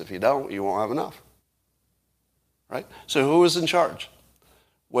 because if you don't, you won't have enough. Right? So who was in charge?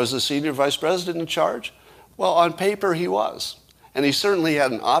 Was the senior vice president in charge? Well, on paper, he was. And he certainly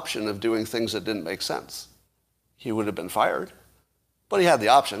had an option of doing things that didn't make sense. He would have been fired. But he had the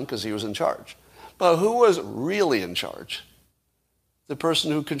option because he was in charge. But who was really in charge? The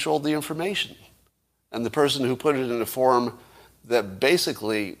person who controlled the information. And the person who put it in a form that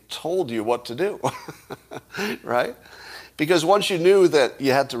basically told you what to do. Right? Because once you knew that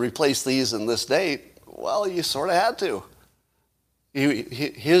you had to replace these in this date, well, you sort of had to.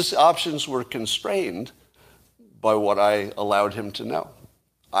 His options were constrained by what I allowed him to know.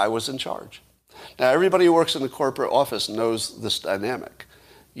 I was in charge. Now, everybody who works in the corporate office knows this dynamic.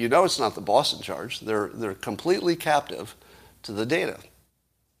 You know it's not the boss in charge. They're completely captive to the data.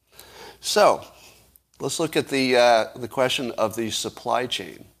 So, let's look at the question of the supply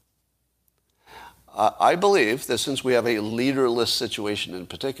chain. I believe that since we have a leaderless situation in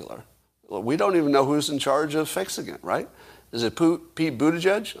particular, we don't even know who's in charge of fixing it, right? Is it Pete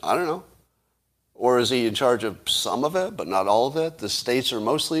Buttigieg? I don't know. Or is he in charge of some of it, but not all of it? The states are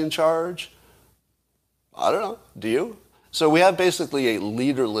mostly in charge? I don't know. Do you? So we have basically a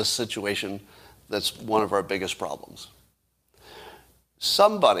leaderless situation that's one of our biggest problems.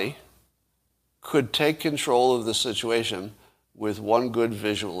 Somebody could take control of the situation with one good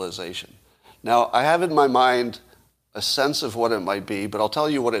visualization. Now, I have in my mind a sense of what it might be, but I'll tell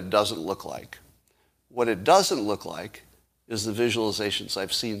you what it doesn't look like. What it doesn't look like is the visualizations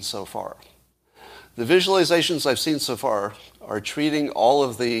I've seen so far. The visualizations I've seen so far are treating all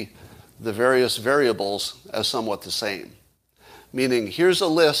of the various variables as somewhat the same. Meaning, here's a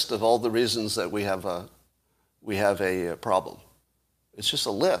list of all the reasons that we have a problem. It's just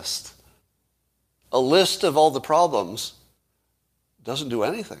a list. A list of all the problems doesn't do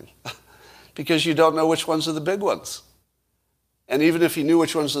anything because you don't know which ones are the big ones. And even if you knew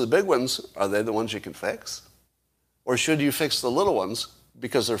which ones are the big ones, are they the ones you can fix? Or should you fix the little ones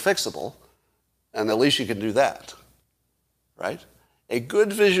because they're fixable, and at least you can do that, right? A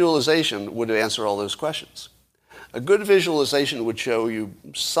good visualization would answer all those questions. A good visualization would show you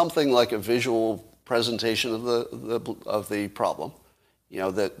something like a visual presentation of the problem,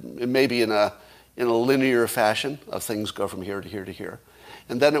 that it may be in a linear fashion of things go from here to here to here.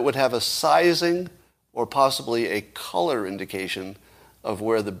 And then it would have a sizing or possibly a color indication of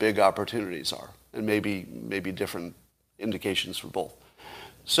where the big opportunities are, and maybe different indications for both.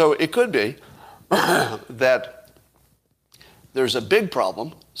 So it could be that there's a big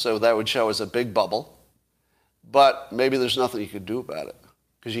problem, so that would show as a big bubble, but maybe there's nothing you could do about it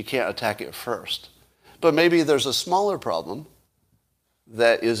because you can't attack it first. But maybe there's a smaller problem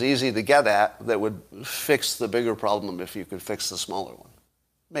that is easy to get at that would fix the bigger problem if you could fix the smaller one.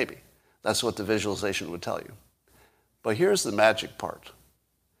 Maybe. That's what the visualization would tell you. But here's the magic part.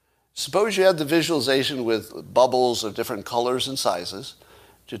 Suppose you had the visualization with bubbles of different colors and sizes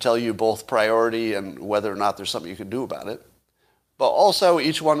to tell you both priority and whether or not there's something you can do about it. But also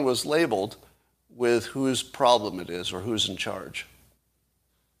each one was labeled with whose problem it is or who's in charge.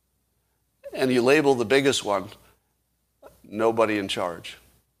 And you label the biggest one, nobody in charge.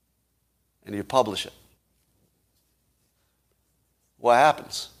 And you publish it. What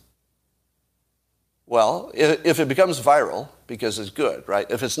happens? Well, if it becomes viral, because it's good, right?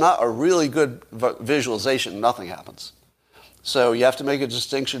 If it's not a really good visualization, nothing happens. So you have to make a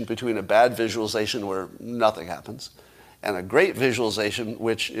distinction between a bad visualization where nothing happens and a great visualization,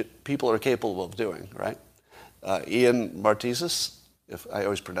 which people are capable of doing, right? Ian Martizis, if I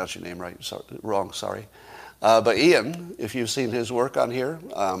always pronounce your name right, wrong, sorry. But Ian, if you've seen his work on here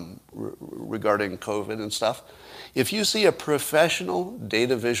regarding COVID and stuff, if you see a professional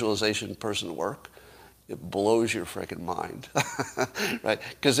data visualization person work, it blows your freaking mind, right?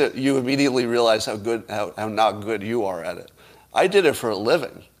 Because you immediately realize how not good you are at it. I did it for a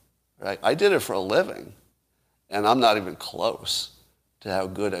living, right? I did it for a living, and I'm not even close to how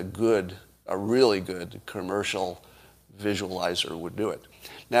good a really good commercial visualizer would do it.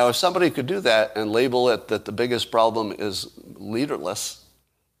 Now, if somebody could do that and label it that the biggest problem is leaderless,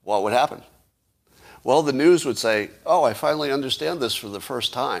 what would happen? Well, the news would say, oh, I finally understand this for the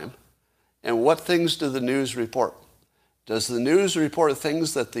first time. And what things do the news report? Does the news report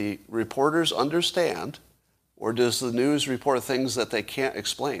things that the reporters understand, or does the news report things that they can't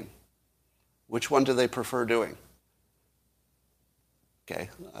explain? Which one do they prefer doing? Okay,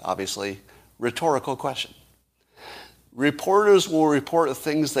 obviously, rhetorical question. Reporters will report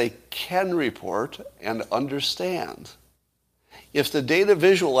things they can report and understand. If the data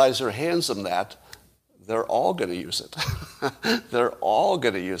visualizer hands them that, they're all going to use it. They're all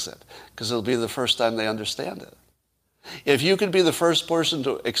going to use it because it'll be the first time they understand it. If you could be the first person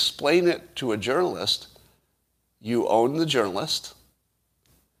to explain it to a journalist, you own the journalist.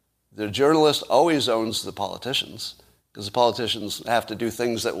 The journalist always owns the politicians because the politicians have to do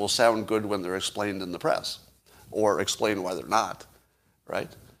things that will sound good when they're explained in the press or explain why they're not, right?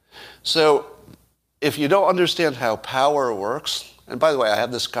 So if you don't understand how power works, and by the way, I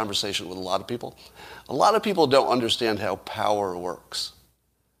have this conversation with a lot of people. A lot of people don't understand how power works.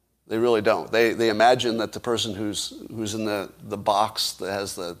 They really don't. They imagine that the person who's in the box that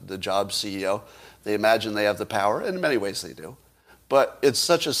has the job CEO, they imagine they have the power. And in many ways they do. But it's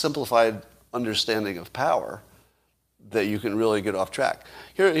such a simplified understanding of power that you can really get off track.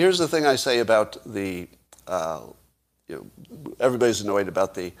 Here's the thing I say about the, everybody's annoyed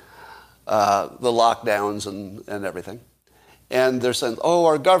about the lockdowns and everything. And they're saying, oh,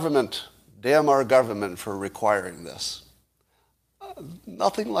 our government, damn our government for requiring this.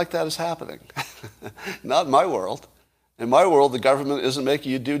 Nothing like that is happening. Not in my world. In my world, the government isn't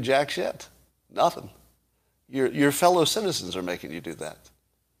making you do jack shit. Nothing. Your fellow citizens are making you do that.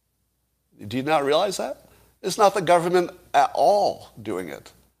 Do you not realize that? It's not the government at all doing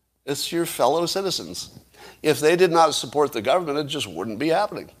it. It's your fellow citizens. If they did not support the government, it just wouldn't be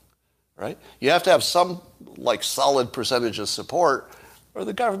happening, right? You have to have some solid percentage of support, or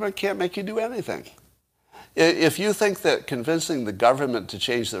the government can't make you do anything. If you think that convincing the government to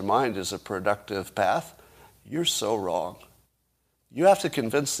change their mind is a productive path, you're so wrong. You have to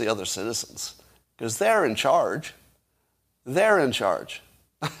convince the other citizens, because they're in charge. They're in charge.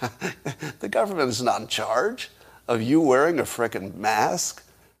 The government is not in charge of you wearing a frickin' mask.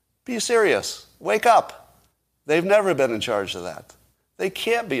 Be serious. Wake up. They've never been in charge of that. They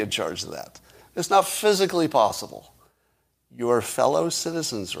can't be in charge of that. It's not physically possible. Your fellow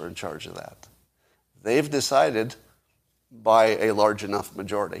citizens are in charge of that. They've decided by a large enough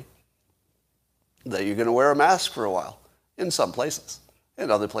majority that you're going to wear a mask for a while in some places. In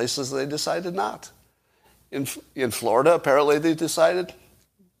other places, they decided not. In Florida, apparently they decided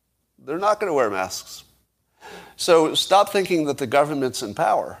they're not going to wear masks. So stop thinking that the government's in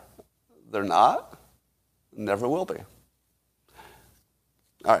power. They're not. Never will be.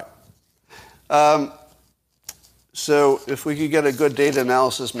 All right. So if we could get a good data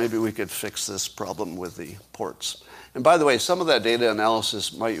analysis, maybe we could fix this problem with the ports. And by the way, some of that data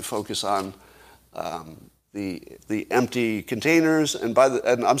analysis might focus on the empty containers. And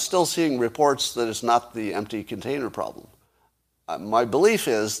I'm still seeing reports that it's not the empty container problem. My belief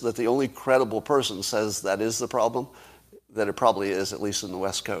is that the only credible person says that is the problem, that it probably is, at least in the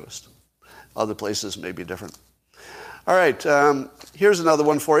West Coast. Other places may be different. All right, here's another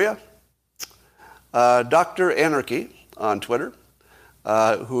one for you. Dr. Anarchy on Twitter,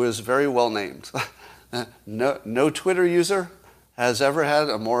 who is very well named. No Twitter user has ever had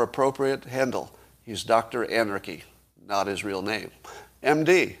a more appropriate handle. He's Dr. Anarchy, not his real name.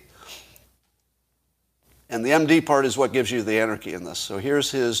 MD. And the MD part is what gives you the anarchy in this. So here's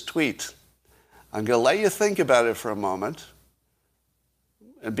his tweet. I'm going to let you think about it for a moment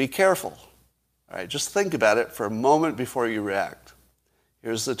and be careful. All right, just think about it for a moment before you react.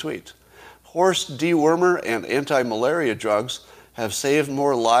 Here's the tweet. Horse dewormer and anti-malaria drugs have saved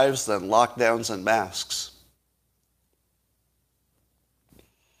more lives than lockdowns and masks.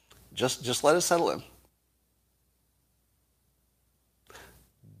 Just let it settle in.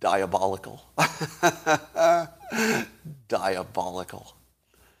 Diabolical. Diabolical.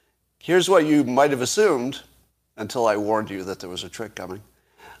 Here's what you might have assumed, until I warned you that there was a trick coming.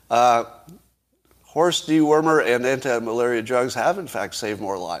 Horse dewormer and anti-malaria drugs have, in fact, saved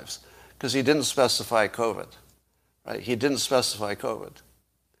more lives because he didn't specify COVID. Right? He didn't specify COVID.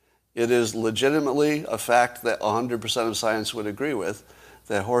 It is legitimately a fact that 100% of science would agree with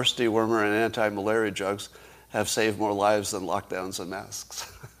that horse dewormer and anti-malaria drugs have saved more lives than lockdowns and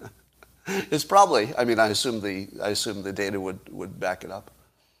masks. It's probably, I assume the data would back it up.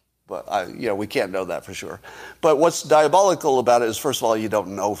 But we can't know that for sure. But what's diabolical about it is, first of all, you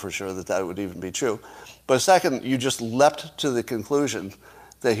don't know for sure that would even be true. But second, you just leapt to the conclusion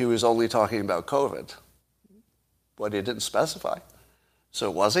that he was only talking about COVID. But he didn't specify.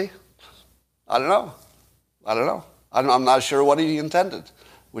 So was he? I don't know. I'm not sure what he intended,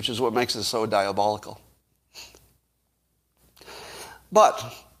 which is what makes it so diabolical. But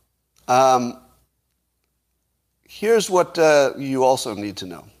here's what you also need to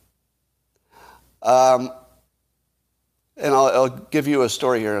know. And I'll give you a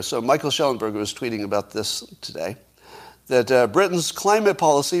story here. So Michael Schellenberg was tweeting about this today, that Britain's climate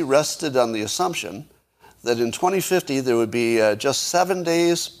policy rested on the assumption that in 2050 there would be just 7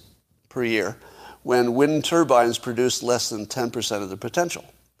 days per year when wind turbines produced less than 10% of the potential.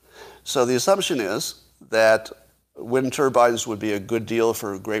 So the assumption is that wind turbines would be a good deal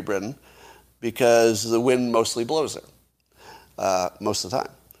for Great Britain because the wind mostly blows there most of the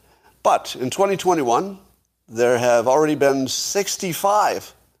time. But in 2021, there have already been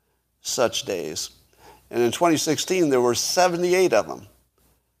 65 such days. And in 2016, there were 78 of them.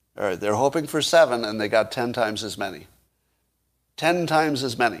 All right, they're hoping for 7, and they got 10 times as many. 10 times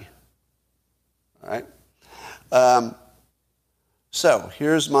as many. All right? So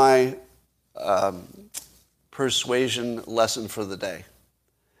here's my persuasion lesson for the day.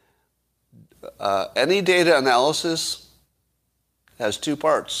 Any data analysis has 2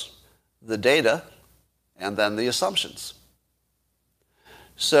 parts. The data, and then the assumptions.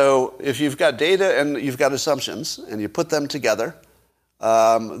 So if you've got data and you've got assumptions, and you put them together,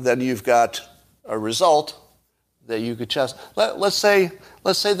 then you've got a result that you could test. Let's say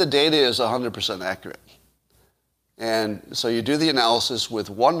the data is 100% accurate. And so you do the analysis with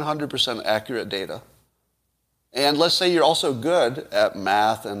 100% accurate data. And let's say you're also good at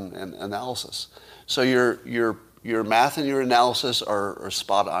math and analysis. So your math and your analysis are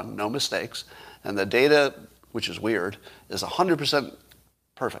spot on, no mistakes. And the data, which is weird, is 100%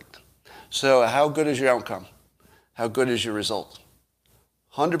 perfect. So how good is your outcome? How good is your result?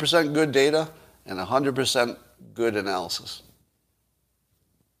 100% good data and 100% good analysis.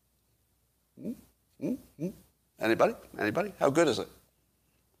 Anybody? How good is it?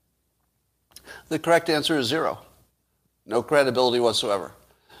 The correct answer is 0. No credibility whatsoever.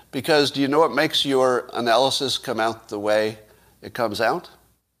 Because do you know what makes your analysis come out the way it comes out?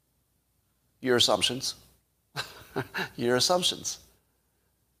 Your assumptions. Your assumptions.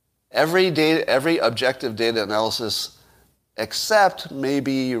 Every objective data analysis, except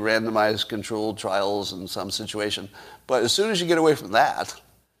maybe randomized controlled trials in some situation. But as soon as you get away from that,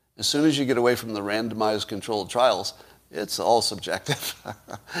 as soon as you get away from the randomized controlled trials, it's all subjective.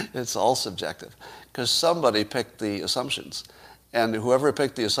 It's all subjective. Because somebody picked the assumptions. And whoever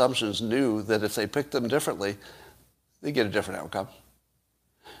picked the assumptions knew that if they picked them differently, they get a different outcome.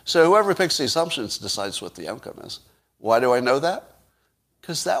 So whoever picks the assumptions decides what the outcome is. Why do I know that?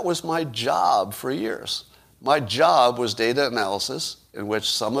 Because that was my job for years. My job was data analysis, in which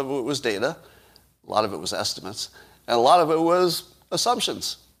some of it was data, a lot of it was estimates, and a lot of it was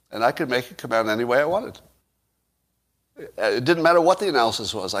assumptions. And I could make it come out any way I wanted. It didn't matter what the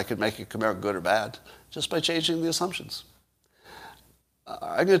analysis was. I could make it come out good or bad just by changing the assumptions.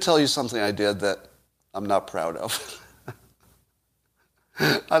 I'm going to tell you something I did that I'm not proud of.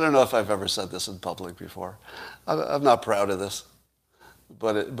 I don't know if I've ever said this in public before. I'm not proud of this,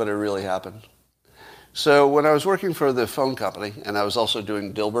 but it really happened. So when I was working for the phone company, and I was also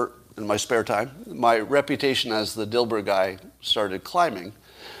doing Dilbert in my spare time, my reputation as the Dilbert guy started climbing.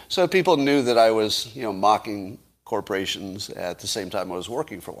 So people knew that I was, mocking corporations at the same time I was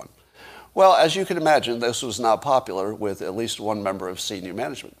working for one. Well, as you can imagine, this was not popular with at least one member of senior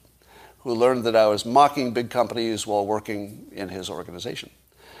management who learned that I was mocking big companies while working in his organization.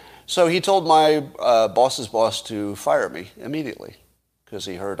 So he told my boss's boss to fire me immediately because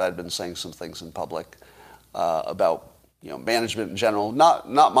he heard I'd been saying some things in public about management in general,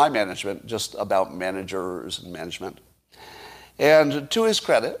 not my management, just about managers and management. And to his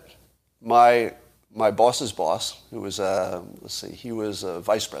credit, my boss's boss, who was, he was a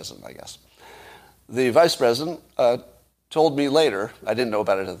vice president, I guess. The vice president told me later, I didn't know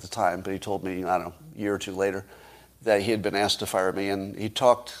about it at the time, but he told me, I don't know, a year or two later, that he had been asked to fire me, and he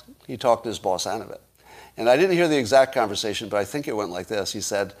talked his boss out of it. And I didn't hear the exact conversation, but I think it went like this. He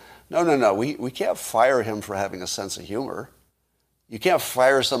said, no, we can't fire him for having a sense of humor. You can't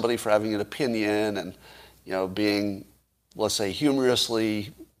fire somebody for having an opinion and, being, let's say,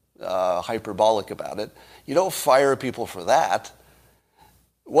 humorously hyperbolic about it. You don't fire people for that.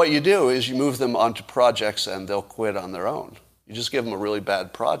 What you do is you move them onto projects and they'll quit on their own. You just give them a really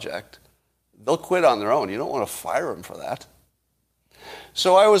bad project. They'll quit on their own. You don't want to fire them for that.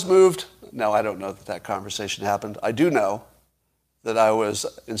 So I was moved. Now, I don't know that conversation happened. I do know that I was,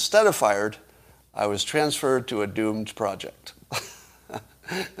 instead of fired, I was transferred to a doomed project.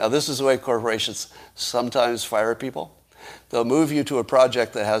 Now, this is the way corporations sometimes fire people. They'll move you to a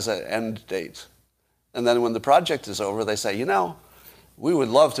project that has an end date. And then when the project is over, they say, we would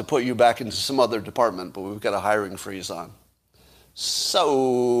love to put you back into some other department, but we've got a hiring freeze on.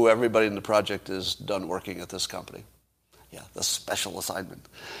 So everybody in the project is done working at this company. Yeah, the special assignment.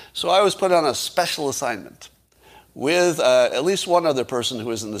 So I was put on a special assignment with at least one other person who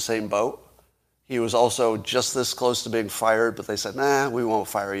was in the same boat. He was also just this close to being fired, but they said, nah, we won't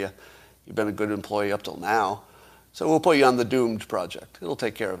fire you. You've been a good employee up till now. So we'll put you on the doomed project. It'll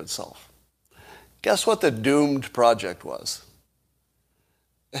take care of itself. Guess what the doomed project was?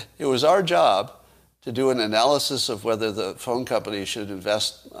 It was our job to do an analysis of whether the phone company should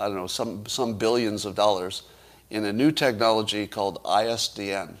invest, some billions of dollars in a new technology called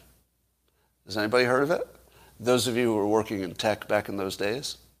ISDN. Has anybody heard of it? Those of you who were working in tech back in those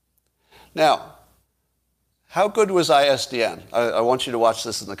days? Now, how good was ISDN? I want you to watch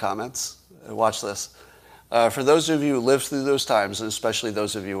this in the comments. Watch this. For those of you who lived through those times, and especially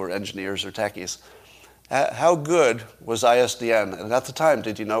those of you who are engineers or techies, how good was ISDN? And at the time,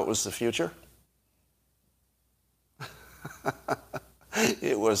 did you know it was the future?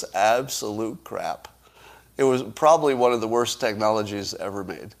 It was absolute crap. It was probably one of the worst technologies ever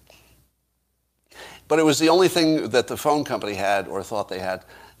made. But it was the only thing that the phone company had, or thought they had,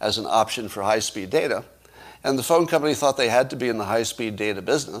 as an option for high-speed data. And the phone company thought they had to be in the high-speed data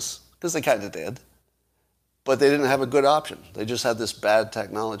business, because they kind of did. But they didn't have a good option. They just had this bad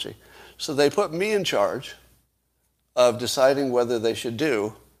technology. So they put me in charge of deciding whether they should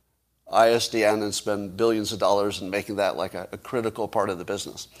do ISDN and spend billions of dollars and making that like a critical part of the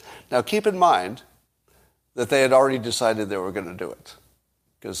business. Now, keep in mind that they had already decided they were going to do it,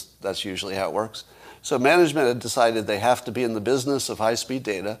 because that's usually how it works. So management had decided they have to be in the business of high-speed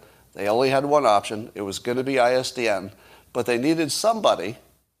data. They only had one option. It was going to be ISDN, but they needed somebody,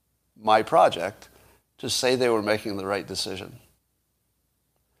 my project, to say they were making the right decision.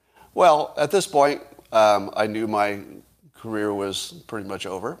 Well, at this point, I knew my career was pretty much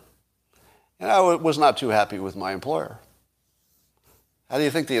over, and I was not too happy with my employer. How do you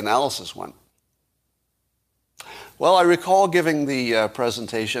think the analysis went? Well, I recall giving the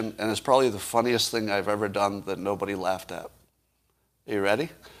presentation, and it's probably the funniest thing I've ever done that nobody laughed at. Are you ready?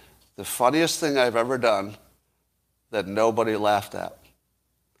 The funniest thing I've ever done that nobody laughed at.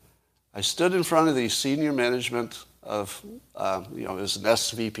 I stood in front of the senior management of, it was an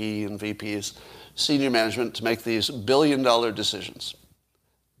SVP and VPs, senior management, to make these billion-dollar decisions.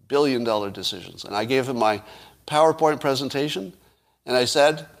 Billion-dollar decisions. And I gave them my PowerPoint presentation, and I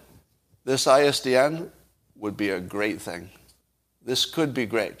said, this ISDN would be a great thing. This could be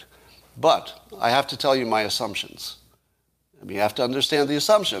great. But I have to tell you my assumptions. You have to understand the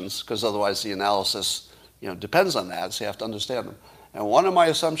assumptions, because otherwise the analysis depends on that, so you have to understand them. And one of my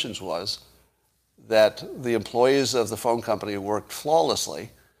assumptions was that the employees of the phone company worked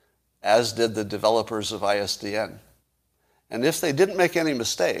flawlessly, as did the developers of ISDN. And if they didn't make any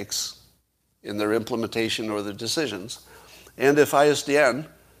mistakes in their implementation or their decisions, and if ISDN,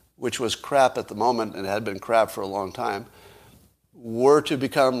 which was crap at the moment and had been crap for a long time, were to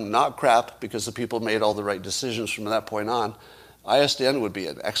become not crap because the people made all the right decisions from that point on, ISDN would be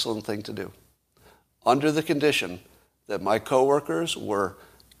an excellent thing to do, under the condition that my coworkers were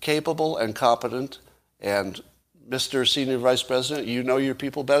capable and competent, and Mr. Senior Vice President, you know your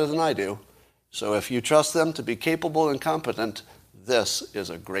people better than I do, so if you trust them to be capable and competent, this is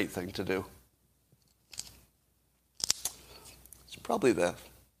a great thing to do. It's probably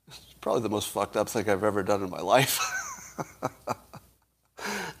the most fucked up thing I've ever done in my life.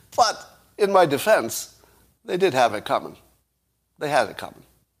 But in my defense, they did have it coming. They had it coming.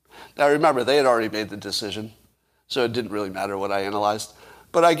 Now remember, they had already made the decision, so it didn't really matter what I analyzed.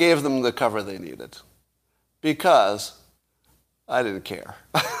 But I gave them the cover they needed, because I didn't care.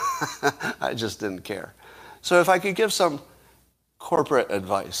 I just didn't care. So if I could give some corporate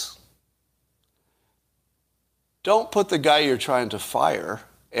advice, don't put the guy you're trying to fire,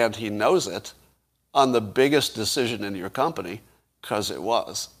 and he knows it, on the biggest decision in your company, because it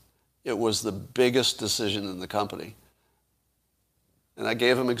was. It was the biggest decision in the company. And I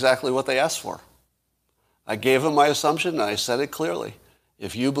gave them exactly what they asked for. I gave them my assumption, and I said it clearly.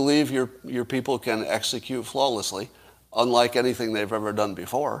 If you believe your people can execute flawlessly, unlike anything they've ever done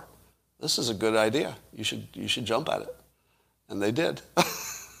before, this is a good idea. You should jump at it. And they did.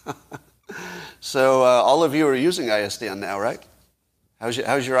 So all of you are using ISDN now, right? How's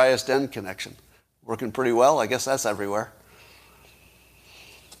your ISDN connection? Working pretty well? I guess that's everywhere.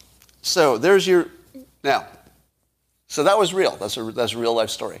 So there's so that was real. That's a real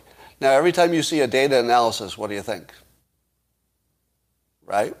life story. Now, every time you see a data analysis, what do you think?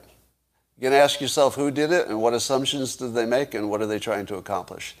 Right? You're going to ask yourself who did it and what assumptions did they make and what are they trying to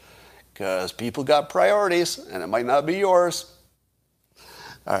accomplish? Because people got priorities and it might not be yours.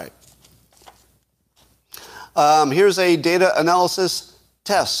 All right. Here's a data analysis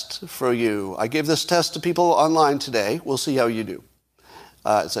test for you. I gave this test to people online today. We'll see how you do.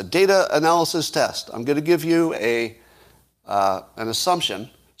 It's a data analysis test. I'm going to give you an assumption.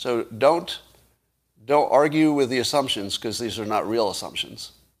 So don't argue with the assumptions because these are not real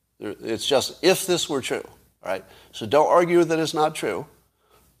assumptions. It's just if this were true. All right. So don't argue that it's not true.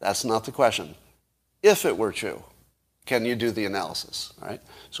 That's not the question. If it were true, can you do the analysis? All right.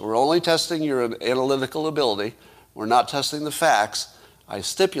 So we're only testing your analytical ability. We're not testing the facts. I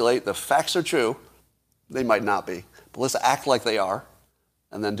stipulate the facts are true. They might not be. But let's act like they are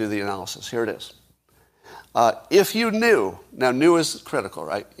and then do the analysis. Here it is. If you knew, now knew is critical,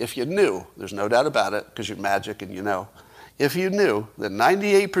 right? If you knew, there's no doubt about it because you're magic and you know. If you knew that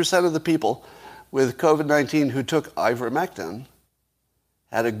 98% of the people with COVID-19 who took ivermectin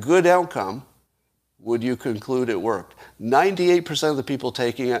had a good outcome, would you conclude it worked? 98% of the people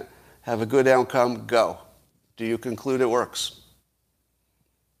taking it have a good outcome, go. Do you conclude it works?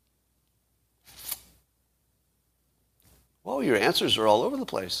 Well, your answers are all over the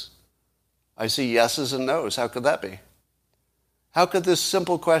place. I see yeses and nos. How could that be? How could this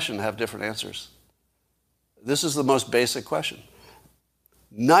simple question have different answers? This is the most basic question.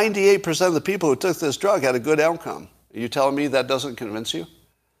 98% of the people who took this drug had a good outcome. Are you telling me that doesn't convince you?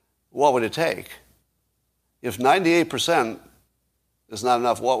 What would it take? If 98% is not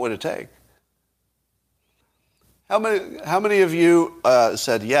enough, what would it take? How many of you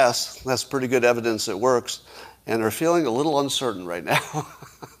said yes, that's pretty good evidence it works, and are feeling a little uncertain right now?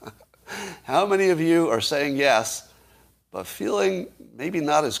 How many of you are saying yes, but feeling maybe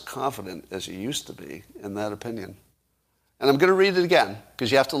not as confident as you used to be in that opinion? And I'm going to read it again,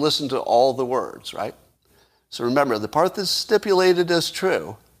 because you have to listen to all the words, right? So remember, the part that's stipulated as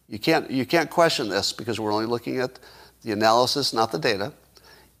true, you can't question this because we're only looking at the analysis, not the data.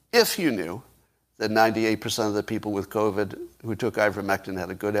 If you knew that 98% of the people with COVID who took ivermectin had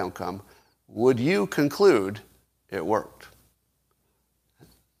a good outcome, would you conclude it worked?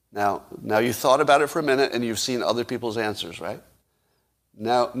 Now you thought about it for a minute and you've seen other people's answers, right?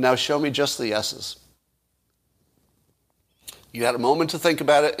 Now show me just the yeses. You had a moment to think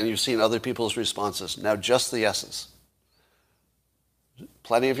about it and you've seen other people's responses. Now just the yeses.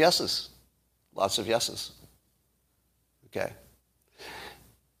 Plenty of yeses. Lots of yeses. Okay.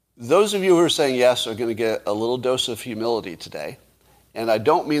 Those of you who are saying yes are going to get a little dose of humility today. And I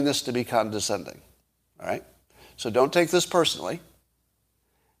don't mean this to be condescending. All right? So don't take this personally.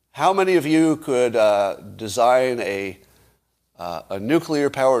 How many of you could design a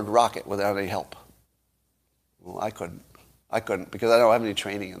nuclear-powered rocket without any help? Well, I couldn't. Because I don't have any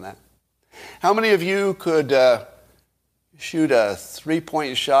training in that. How many of you could shoot a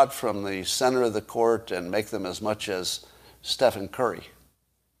three-point shot from the center of the court and make them as much as Stephen Curry?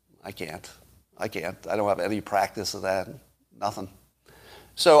 I can't. I don't have any practice of that. Nothing.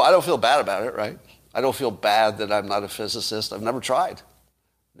 So I don't feel bad about it, right? I don't feel bad that I'm not a physicist. I've never tried.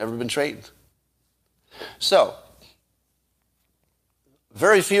 Never been trained. So,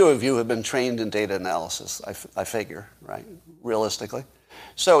 very few of you have been trained in data analysis, I figure, right? Realistically.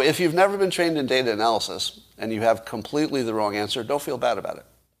 So if you've never been trained in data analysis and you have completely the wrong answer, don't feel bad about it.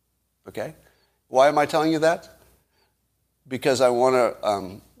 Okay? Why am I telling you that? Because I'm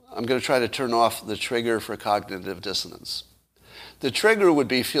going to try to turn off the trigger for cognitive dissonance. The trigger would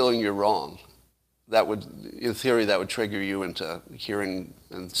be feeling you're wrong. That would, in theory, that would trigger you into hearing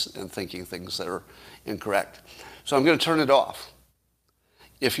and thinking things that are incorrect. So I'm going to turn it off.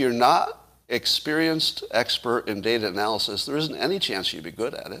 If you're not experienced expert in data analysis, there isn't any chance you'd be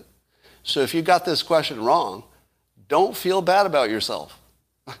good at it. So if you got this question wrong, don't feel bad about yourself.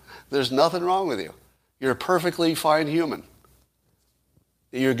 There's nothing wrong with you. You're a perfectly fine human.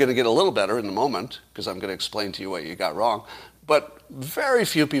 You're going to get a little better in the moment because I'm going to explain to you what you got wrong. But very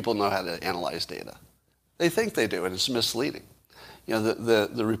few people know how to analyze data. They think they do, and it's misleading.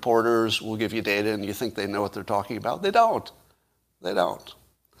 The reporters will give you data and you think they know what they're talking about. They don't. They don't.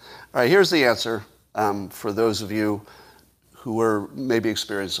 All right, here's the answer for those of you who are maybe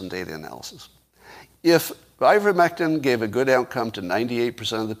experienced some data analysis. If ivermectin gave a good outcome to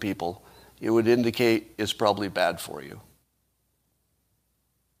 98% of the people, it would indicate it's probably bad for you.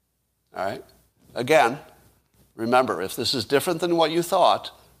 All right? Again, remember, if this is different than what you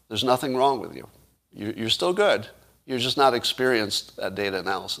thought, there's nothing wrong with you. You're still good. You're just not experienced at data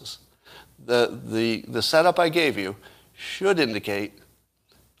analysis. The setup I gave you should indicate,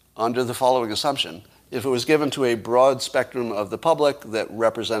 under the following assumption, if it was given to a broad spectrum of the public that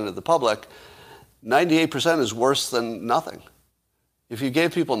represented the public, 98% is worse than nothing. If you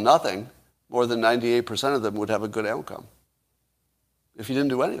gave people nothing, more than 98% of them would have a good outcome if you didn't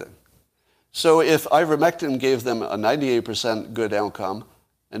do anything. So if ivermectin gave them a 98% good outcome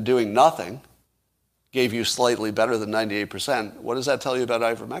and doing nothing gave you slightly better than 98%, what does that tell you about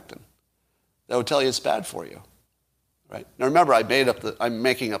ivermectin? That would tell you it's bad for you. Right? Now remember, I'm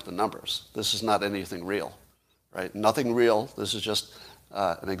making up the numbers. This is not anything real. Right? Nothing real. This is just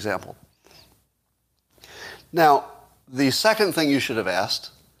an example. Now, the second thing you should have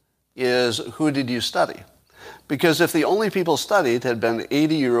asked is, who did you study? Because if the only people studied had been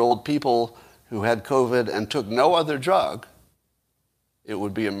 80-year-old people who had COVID and took no other drug, it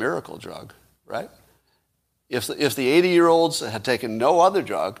would be a miracle drug, right? If the 80-year-olds had taken no other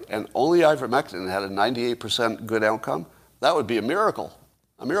drug and only ivermectin had a 98% good outcome, that would be a miracle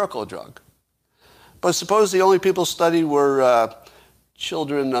drug. But suppose the only people studied were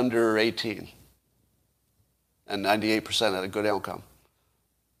children under 18 and 98% had a good outcome.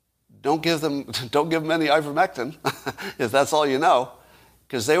 Don't give them any ivermectin if that's all you know,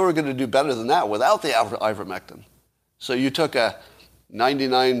 because they were going to do better than that without the ivermectin. So you took a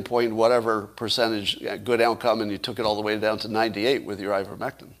 99 point whatever percentage good outcome and you took it all the way down to 98 with your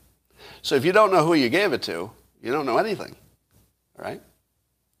ivermectin. So if you don't know who you gave it to, you don't know anything, all right?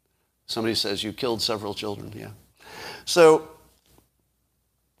 Somebody says you killed several children, yeah. So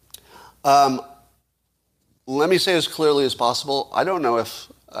let me say as clearly as possible, I don't know if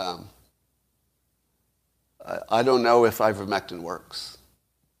ivermectin works,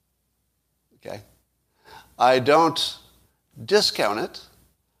 okay? I don't discount it,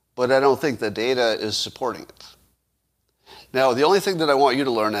 but I don't think the data is supporting it. Now, the only thing that I want you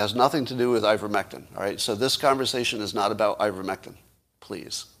to learn has nothing to do with ivermectin, all right? So this conversation is not about ivermectin,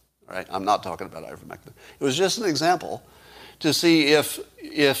 please, all right? I'm not talking about ivermectin. It was just an example to see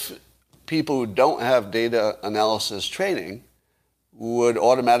if people who don't have data analysis training would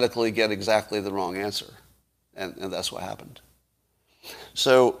automatically get exactly the wrong answer, and that's what happened.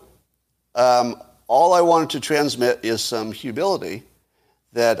 So all I wanted to transmit is some humility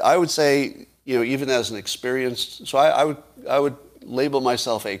that I would say, even as an experienced, so I would label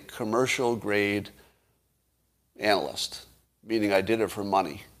myself a commercial grade analyst, meaning I did it for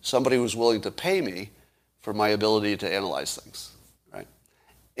money. Somebody who was willing to pay me for my ability to analyze things, right?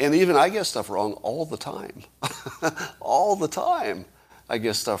 And even I get stuff wrong all the time. All the time I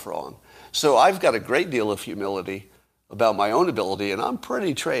get stuff wrong. So I've got a great deal of humility about my own ability, and I'm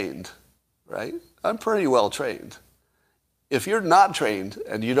pretty trained, right? I'm pretty well trained. If you're not trained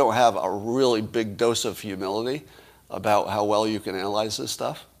and you don't have a really big dose of humility about how well you can analyze this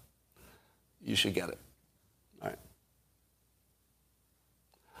stuff, you should get it. All right.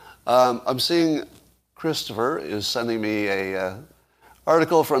 I'm seeing Christopher is sending me a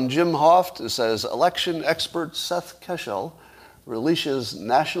article from Jim Hoft. It says, election expert Seth Keshel releases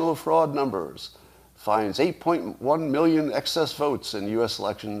national fraud numbers, finds 8.1 million excess votes in U.S.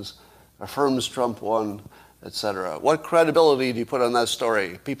 elections, affirms Trump won, etc. What credibility do you put on that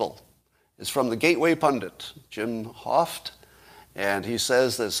story, people? It's from the Gateway Pundit, Jim Hoft, and he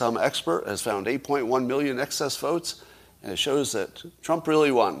says that some expert has found 8.1 million excess votes, and it shows that Trump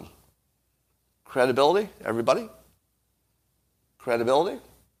really won. Credibility, everybody? Credibility?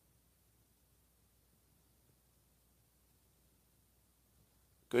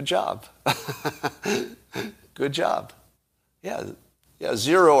 Good job. Good job. Yeah,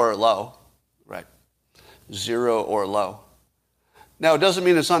 zero or low. Right. Zero or low. Now, it doesn't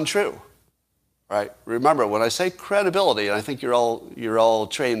mean it's untrue. Right? Remember, when I say credibility, and I think you're all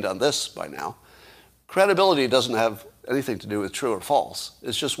trained on this by now, credibility doesn't have anything to do with true or false.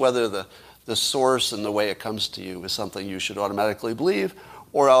 It's just whether the source and the way it comes to you is something you should automatically believe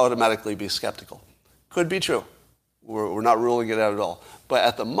or automatically be skeptical. Could be true. We're not ruling it out at all. But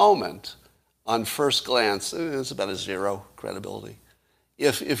at the moment, on first glance, it's about a zero credibility.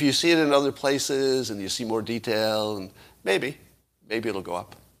 If you see it in other places and you see more detail, and maybe it'll go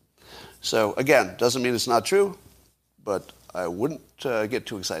up. So again, doesn't mean it's not true, but I wouldn't get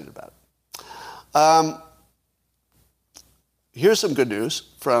too excited about it. Here's some good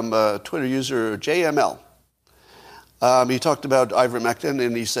news from Twitter user JML. He talked about ivermectin,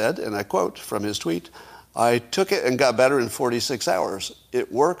 and he said, and I quote from his tweet, "I took it and got better in 46 hours.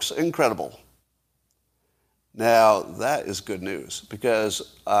 It works incredible." Now, that is good news because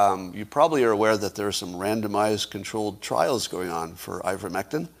you probably are aware that there are some randomized controlled trials going on for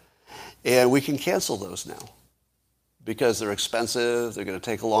ivermectin, and we can cancel those now because they're expensive, they're going to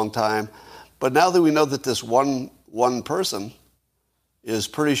take a long time. But now that we know that this one person is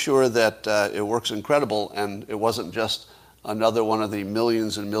pretty sure that it works incredible, and it wasn't just another one of the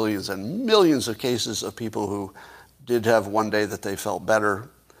millions and millions and millions of cases of people who did have one day that they felt better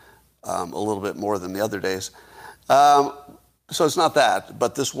a little bit more than the other days. So it's not that,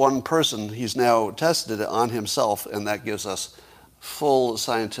 but this one person, he's now tested it on himself, and that gives us full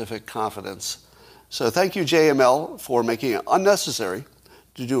scientific confidence. So thank you, JML, for making it unnecessary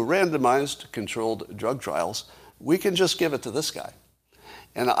to do randomized controlled drug trials. We can just give it to this guy.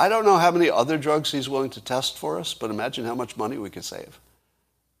 And I don't know how many other drugs he's willing to test for us, but imagine how much money we could save.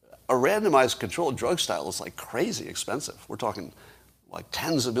 A randomized controlled drug trial is like crazy expensive. We're talking like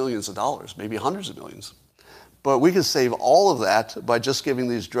tens of millions of dollars, maybe hundreds of millions. But we could save all of that by just giving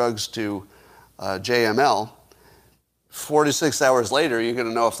these drugs to JML. 46 hours later, you're going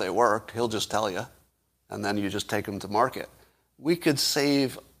to know if they worked. He'll just tell you. And then you just take them to market. We could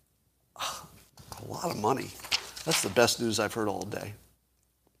save a lot of money. That's the best news I've heard all day.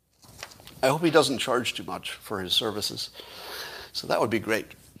 I hope he doesn't charge too much for his services. So that would be great.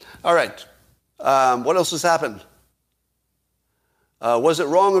 All right. What else has happened? Was it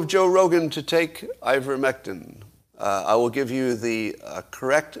wrong of Joe Rogan to take ivermectin? I will give you the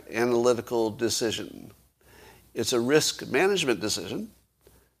correct analytical decision. It's a risk management decision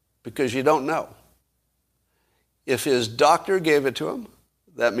because you don't know. If his doctor gave it to him,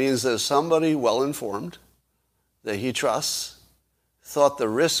 that means that somebody well-informed that he trusts thought the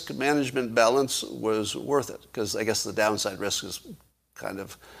risk management balance was worth it, because I guess the downside risk is kind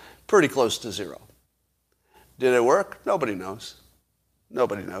of pretty close to zero. Did it work? Nobody knows.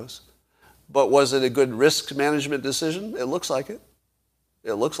 Nobody knows. But was it a good risk management decision? It looks like it.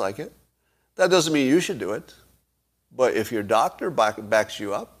 It looks like it. That doesn't mean you should do it. But if your doctor backs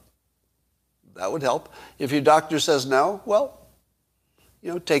you up, that would help. If your doctor says no, well,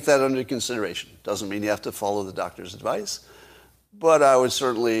 take that under consideration. Doesn't mean you have to follow the doctor's advice. But I would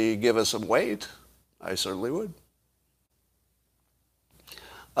certainly give it some weight. I certainly would.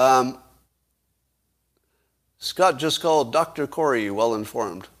 Scott just called Dr. Corey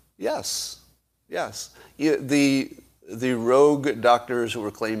well-informed. Yes. The rogue doctors who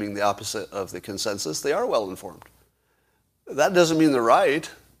were claiming the opposite of the consensus, they are well-informed. That doesn't mean they're right.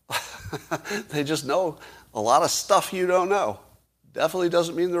 They just know a lot of stuff you don't know. Definitely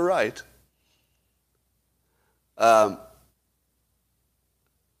doesn't mean they're right.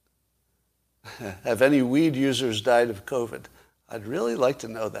 Have any weed users died of COVID? I'd really like to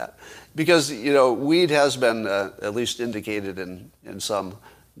know that. Because, weed has been at least indicated in some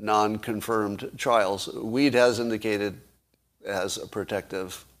non-confirmed trials. Weed has indicated it has a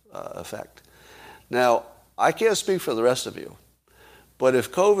protective effect. Now, I can't speak for the rest of you, but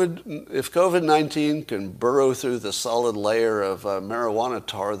if COVID-19 can burrow through the solid layer of marijuana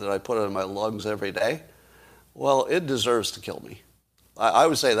tar that I put in my lungs every day, well, it deserves to kill me. I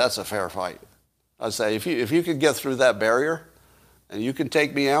would say that's a fair fight. I'd say if you could get through that barrier and you can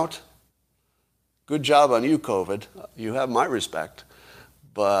take me out, good job on you, COVID. You have my respect,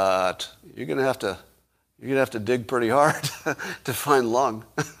 but you're gonna have to dig pretty hard to find lung.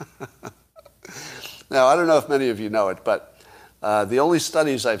 Now, I don't know if many of you know it, but the only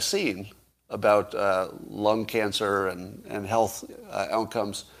studies I've seen about lung cancer and health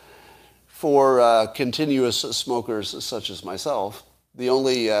outcomes for continuous smokers such as myself, the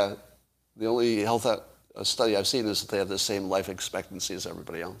only health study I've seen is that they have the same life expectancy as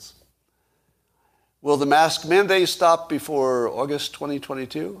everybody else. Will the mask mandate stop before August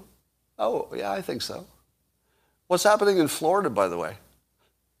 2022? Oh, yeah, I think so. What's happening in Florida, by the way?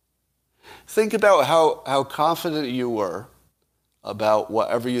 Think about how confident you were about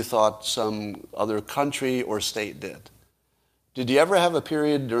whatever you thought some other country or state did. Did you ever have a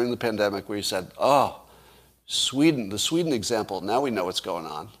period during the pandemic where you said, oh, Sweden, the Sweden example, now we know what's going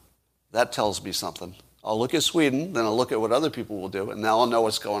on. That tells me something. I'll look at Sweden, then I'll look at what other people will do, and now I'll know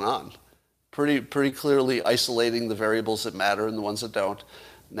what's going on. Pretty clearly isolating the variables that matter and the ones that don't.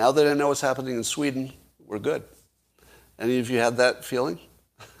 Now that I know what's happening in Sweden, we're good. Any of you had that feeling?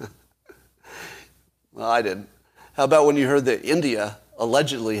 Well, I didn't. How about when you heard that India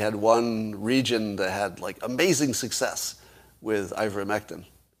allegedly had one region that had like amazing success? with ivermectin.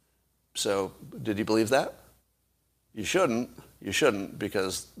 So did he believe that? You shouldn't. You shouldn't,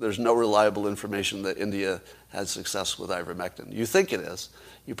 because there's no reliable information that India had success with ivermectin. You think it is.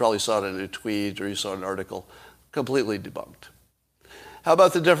 You probably saw it in a tweet or you saw an article. Completely debunked. How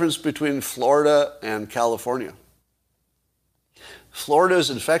about the difference between Florida and California?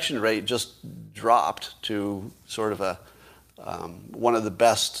 Florida's infection rate just dropped to sort of one of the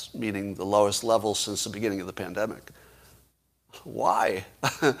best, meaning the lowest levels since the beginning of the pandemic. Why?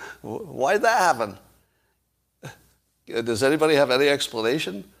 Why did that happen? Does anybody have any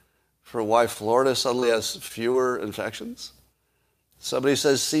explanation for why Florida suddenly has fewer infections? Somebody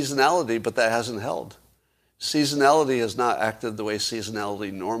says seasonality, but that hasn't held. Seasonality has not acted the way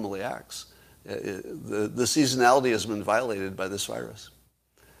seasonality normally acts. The seasonality has been violated by this virus,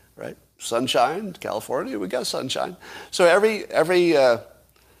 right? Sunshine, California, we got sunshine. So every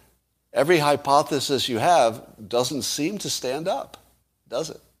hypothesis you have doesn't seem to stand up, does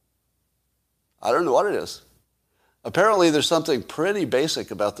it? I don't know what it is. Apparently, there's something pretty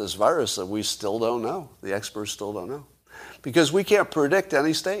basic about this virus that we still don't know. The experts still don't know. Because we can't predict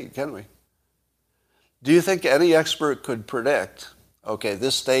any state, can we? Do you think any expert could predict, okay,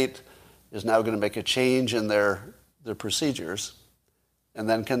 this state is now going to make a change in their procedures, and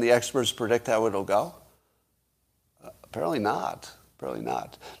then can the experts predict how it'll go? Apparently not. Apparently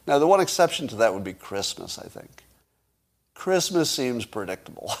not. Now, the one exception to that would be Christmas, I think. Christmas seems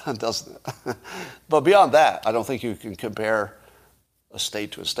predictable, doesn't it? But beyond that, I don't think you can compare a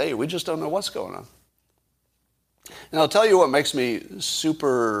state to a state. We just don't know what's going on. And I'll tell you what makes me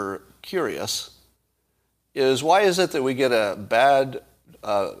super curious is why is it that we get a bad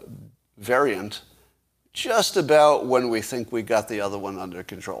variant just about when we think we got the other one under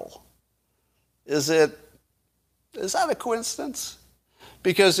control? Is that a coincidence?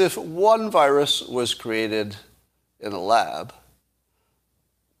 Because if one virus was created in a lab,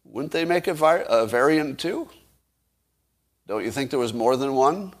 wouldn't they make a variant too? Don't you think there was more than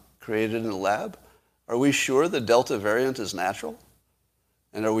one created in a lab? Are we sure the Delta variant is natural?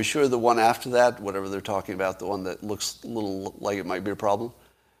 And are we sure the one after that, whatever they're talking about, the one that looks a little like it might be a problem,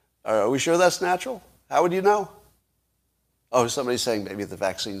 are we sure that's natural? How would you know? Oh, somebody's saying maybe the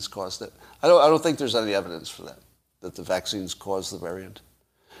vaccines caused it. I don't think there's any evidence for that the vaccines caused the variant.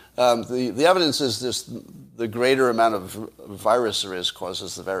 The evidence is this: the greater amount of virus there is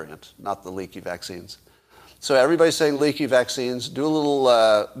causes the variant, not the leaky vaccines. So everybody's saying leaky vaccines. Do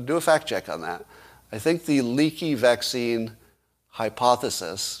a fact check on that. I think the leaky vaccine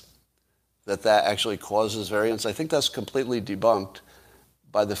hypothesis that actually causes variants, I think that's completely debunked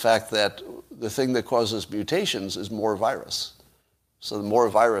by the fact that the thing that causes mutations is more virus. So the more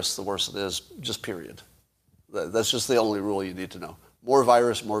virus, the worse it is, just period. That's just the only rule you need to know. More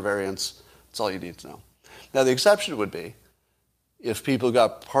virus, more variants, that's all you need to know. Now the exception would be if people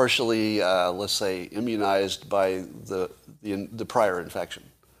got partially, let's say, immunized by the prior infection,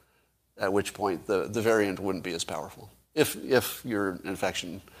 at which point the variant wouldn't be as powerful. If your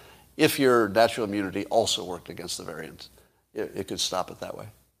natural immunity also worked against the variant, it could stop it that way.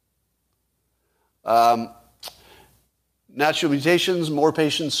 Natural mutations, more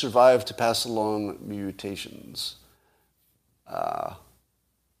patients survive to pass along mutations.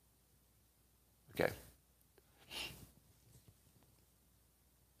 Okay.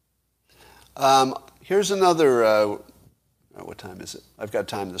 Here's another, what time is it? I've got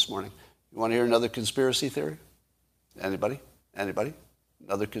time this morning. You want to hear another conspiracy theory? Anybody?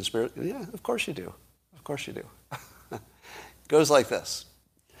 Another conspiracy? Yeah, of course you do. Of course you do. It goes like this.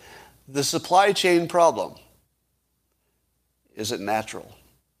 The supply chain problem, is it natural?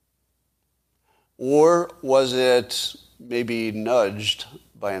 Or was it maybe nudged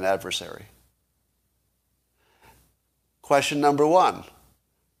by an adversary? Question number one,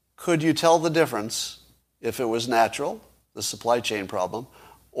 could you tell the difference if it was natural, the supply chain problem,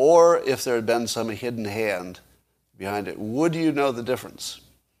 or if there had been some hidden hand behind it? Would you know the difference?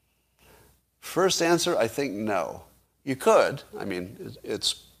 First answer, I think no. You could. I mean,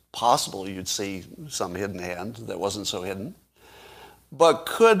 it's possible you'd see some hidden hand that wasn't so hidden. But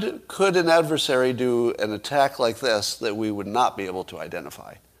could an adversary do an attack like this that we would not be able to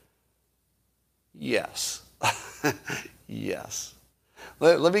identify? Yes. Yes.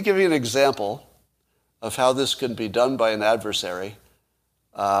 Let me give you an example of how this can be done by an adversary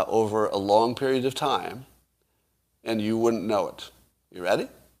over a long period of time, and you wouldn't know it. You ready?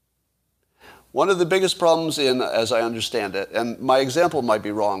 One of the biggest problems as I understand it, and my example might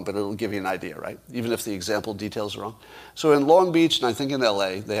be wrong, but it'll give you an idea, right? Even if the example details are wrong. So in Long Beach, and I think in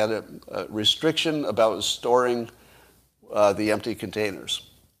LA, they had a restriction about storing the empty containers.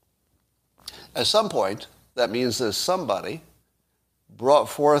 At some point, that means there's somebody brought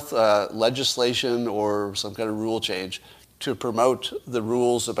forth legislation or some kind of rule change to promote the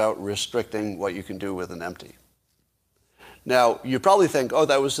rules about restricting what you can do with an empty. Now, you probably think, oh,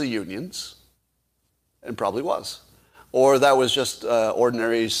 that was the unions, and probably was. Or that was just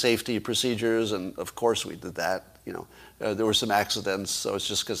ordinary safety procedures, and of course we did that. There were some accidents, so it's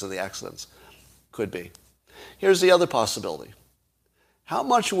just because of the accidents. Could be. Here's the other possibility. How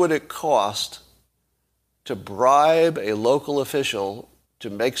much would it cost to bribe a local official to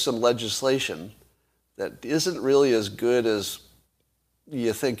make some legislation that isn't really as good as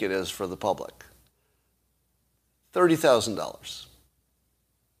you think it is for the public? $30,000.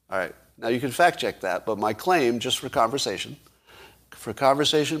 All right. Now, you can fact check that, but my claim, just for conversation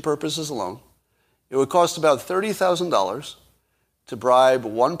purposes alone, it would cost about $30,000 to bribe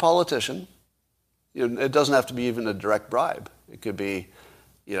one politician. It doesn't have to be even a direct bribe. It could be,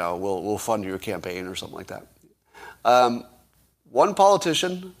 we'll fund your campaign or something like that. One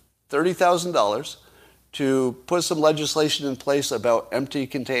politician, $30,000 to put some legislation in place about empty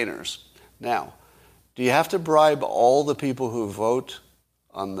containers. Now, do you have to bribe all the people who vote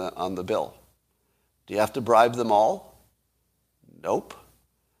on the bill? Do you have to bribe them all? Nope.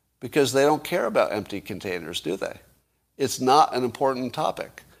 Because they don't care about empty containers, do they? It's not an important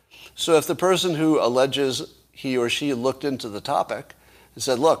topic. So if the person who alleges he or she looked into the topic and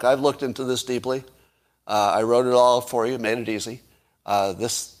said, look, I've looked into this deeply, I wrote it all for you, made it easy.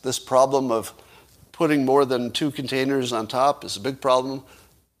 This problem of putting more than 2 containers on top is a big problem.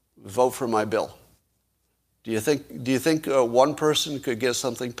 Vote for my bill. Do you think one person could get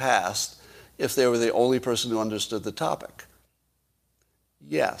something passed if they were the only person who understood the topic?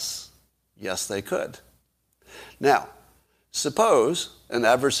 Yes. Yes, they could. Now, suppose an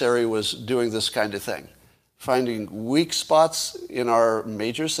adversary was doing this kind of thing, finding weak spots in our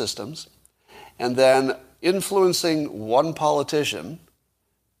major systems, and then influencing one politician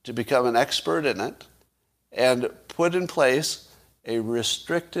to become an expert in it and put in place a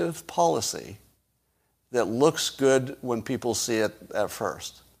restrictive policy that looks good when people see it at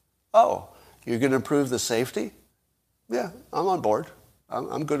first. Oh, you're going to improve the safety? Yeah, I'm on board.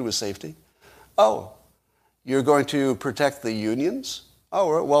 I'm good with safety. Oh, you're going to protect the unions?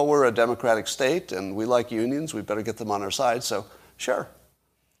 Oh, well, we're a democratic state and we like unions. We better get them on our side, so sure.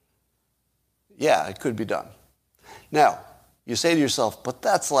 Yeah, it could be done. Now, you say to yourself, but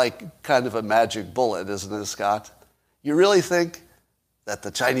that's like kind of a magic bullet, isn't it, Scott? You really think that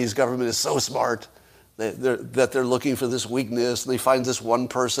the Chinese government is so smart that they're looking for this weakness, and they find this one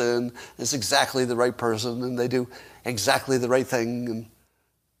person, it's exactly the right person, and they do exactly the right thing? And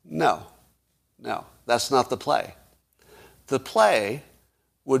no, that's not the play. The play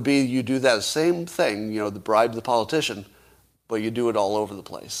would be you do that same thing, the bribe the politician, but you do it all over the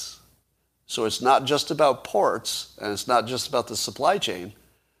place. So it's not just about ports, and it's not just about the supply chain.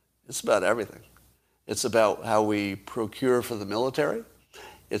 It's about everything. It's about how we procure for the military.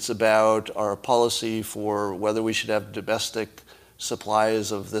 It's about our policy for whether we should have domestic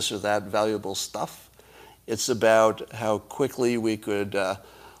supplies of this or that valuable stuff. It's about how quickly we could,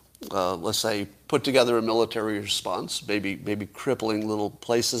 let's say, put together a military response, maybe crippling little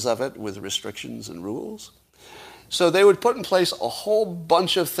places of it with restrictions and rules. So they would put in place a whole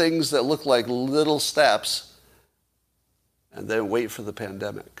bunch of things that look like little steps and then wait for the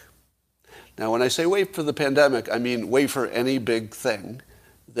pandemic. Now, when I say wait for the pandemic, I mean wait for any big thing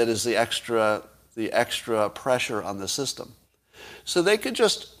that is the extra pressure on the system. So they could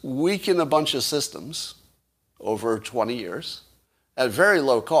just weaken a bunch of systems over 20 years at very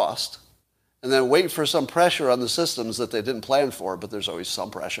low cost, and then wait for some pressure on the systems that they didn't plan for, but there's always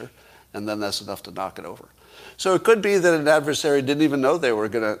some pressure, and then that's enough to knock it over. So it could be that an adversary didn't even know they were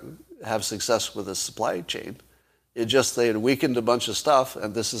going to have success with the supply chain. It just they had weakened a bunch of stuff,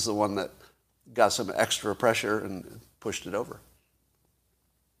 and this is the one that got some extra pressure and pushed it over.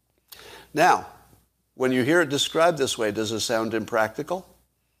 Now, when you hear it described this way, does it sound impractical?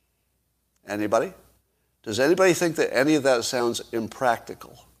 Anybody? Does anybody think that any of that sounds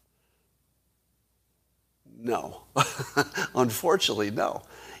impractical? No. Unfortunately, no.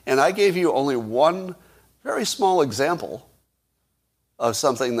 And I gave you only one very small example of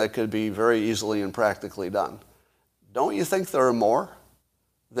something that could be very easily and practically done. Don't you think there are more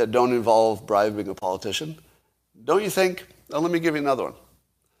that don't involve bribing a politician? Don't you think, let me give you another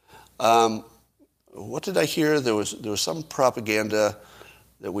one. What did I hear? There was some propaganda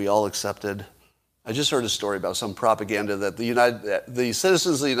that we all accepted. I just heard a story about some propaganda that the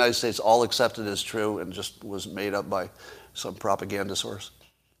citizens of the United States all accepted as true and just was made up by some propaganda source.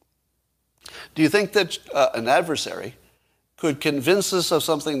 Do you think that an adversary could convince us of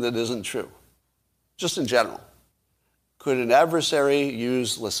something that isn't true? Just in general. Could an adversary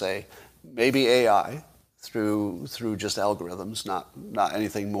use, let's say, maybe AI through just algorithms, not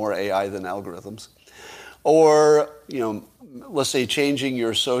anything more AI than algorithms, or let's say changing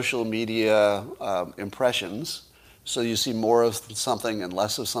your social media impressions so you see more of something and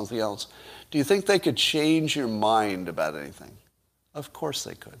less of something else? Do you think they could change your mind about anything? Of course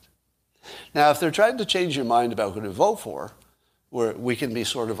they could. Now, if they're trying to change your mind about who to vote for, where we can be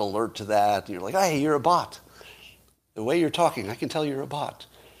sort of alert to that, and you're like, hey, you're a bot. The way you're talking, I can tell you're a bot.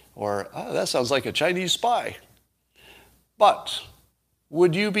 Or, oh, that sounds like a Chinese spy. But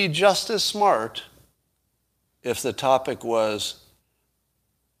would you be just as smart if the topic was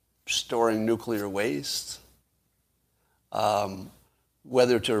storing nuclear waste,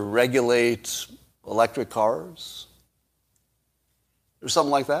 whether to regulate electric cars, or something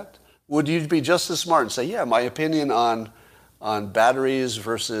like that? Would you be just as smart and say, yeah, my opinion on batteries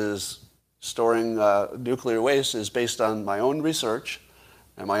versus storing nuclear waste is based on my own research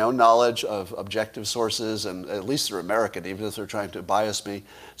and my own knowledge of objective sources, and at least they're American, even if they're trying to bias me.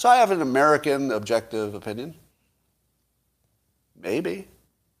 So I have an American objective opinion. Maybe.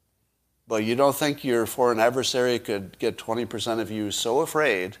 But you don't think your foreign adversary could get 20% of you so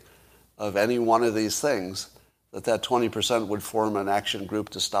afraid of any one of these things that 20% would form an action group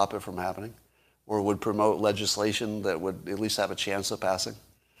to stop it from happening, or would promote legislation that would at least have a chance of passing?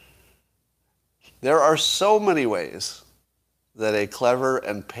 There are so many ways that a clever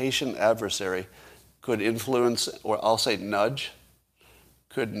and patient adversary could influence, or I'll say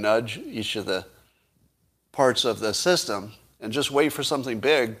could nudge each of the parts of the system and just wait for something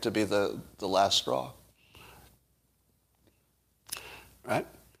big to be the last straw. Right?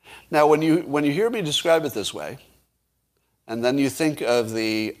 Now, when you hear me describe it this way, and then you think of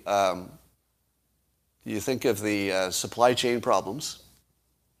the supply chain problems,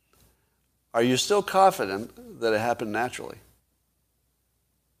 are you still confident that it happened naturally?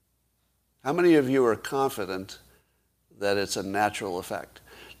 How many of you are confident that it's a natural effect?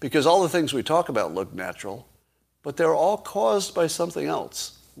 Because all the things we talk about look natural, but they're all caused by something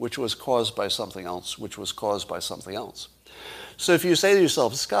else, which was caused by something else, which was caused by something else. So if you say to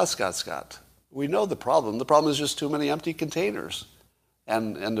yourself, Scott, we know the problem. The problem is just too many empty containers.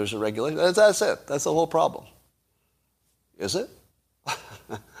 And there's a regulation. That's it. That's the whole problem. Is it?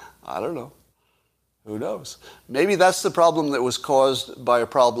 I don't know. Who knows? Maybe that's the problem that was caused by a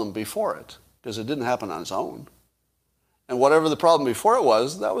problem before it, because it didn't happen on its own. And whatever the problem before it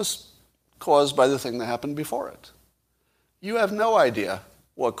was, that was caused by the thing that happened before it. You have no idea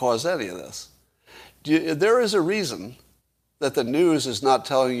what caused any of this. There is a reason that the news is not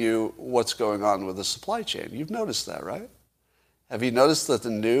telling you what's going on with the supply chain. You've noticed that, right? Have you noticed that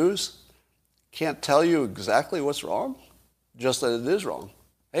the news can't tell you exactly what's wrong? Just that it is wrong.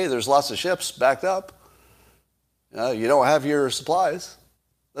 Hey, there's lots of ships backed up. You don't have your supplies.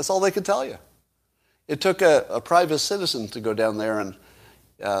 That's all they could tell you. It took a private citizen to go down there and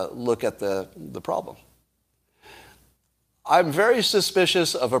look at the problem. I'm very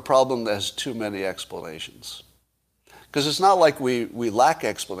suspicious of a problem that has too many explanations. Because it's not like we lack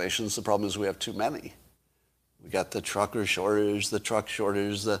explanations. The problem is we have too many. We got the trucker shortage, the truck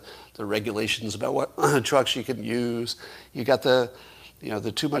shortage, the regulations about what trucks you can use. You got the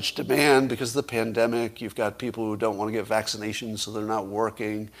too much demand because of the pandemic. You've got people who don't want to get vaccinations, so they're not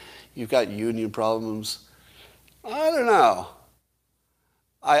working. You've got union problems. I don't know.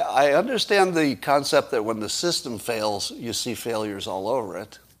 I understand the concept that when the system fails, you see failures all over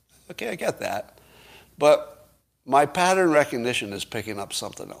it. Okay, I get that. But my pattern recognition is picking up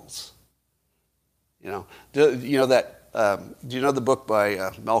something else. Do you know the book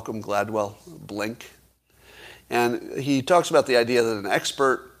by Malcolm Gladwell, Blink? And he talks about the idea that an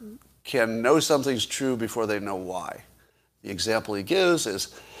expert can know something's true before they know why. The example he gives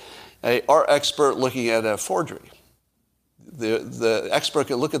is our expert looking at a forgery. The expert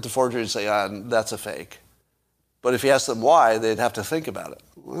can look at the forgery and say, that's a fake. But if you ask them why, they'd have to think about it.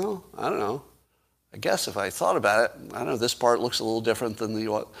 Well, I don't know. I guess if I thought about it, I don't know, this part looks a little different than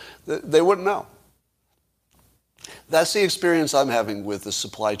they wouldn't know. That's the experience I'm having with the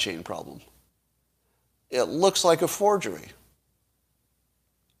supply chain problem. It looks like a forgery.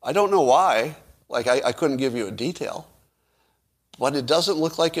 I don't know why. I couldn't give you a detail. But it doesn't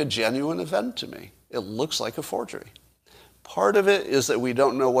look like a genuine event to me. It looks like a forgery. Part of it is that we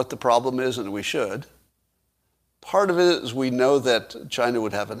don't know what the problem is, and we should. Part of it is we know that China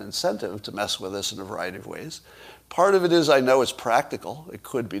would have an incentive to mess with us in a variety of ways. Part of it is I know it's practical. It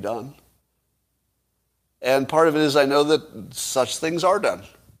could be done. And part of it is I know that such things are done.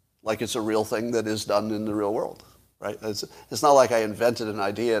 Like it's a real thing that is done in the real world, right? It's not like I invented an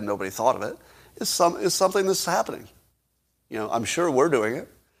idea and nobody thought of it. It's something that's happening. I'm sure we're doing it,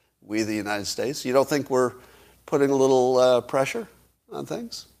 we the United States. You don't think we're putting a little pressure on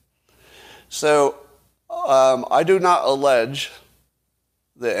things? So I do not allege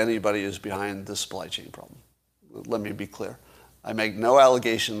that anybody is behind the supply chain problem. Let me be clear. I make no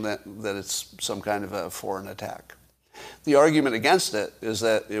allegation that it's some kind of a foreign attack. The argument against it is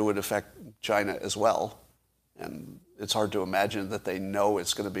that it would affect China as well, and it's hard to imagine that they know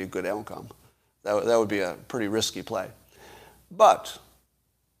it's going to be a good outcome. That would be a pretty risky play. But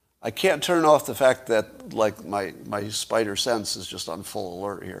I can't turn off the fact that, like, my spider sense is just on full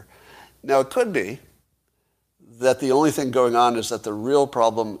alert here. Now, it could be that the only thing going on is that the real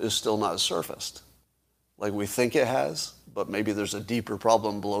problem is still not surfaced, like we think it has, but maybe there's a deeper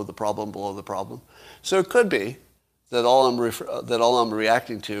problem below the problem below the problem. So it could be that all I'm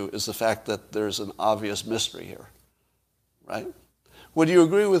reacting to is the fact that there's an obvious mystery here, right? Would you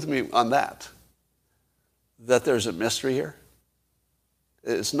agree with me on that? That there's a mystery here?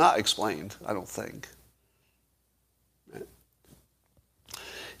 It's not explained, I don't think.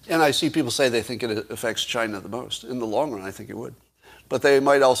 And I see people say they think it affects China the most. In the long run, I think it would. But they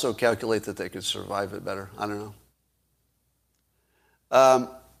might also calculate that they could survive it better. I don't know.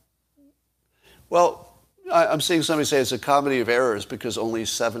 Well, I'm seeing somebody say it's a comedy of errors because only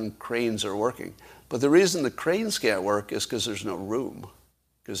 7 cranes are working. But the reason the cranes can't work is because there's no room,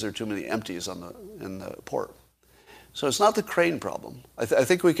 because there are too many empties in the port. So it's not the crane problem. I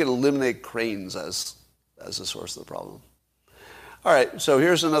think we can eliminate cranes as a source of the problem. All right, so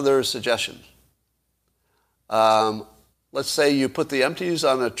here's another suggestion. Let's say you put the empties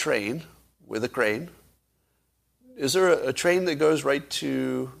on a train with a crane. Is there a train that goes right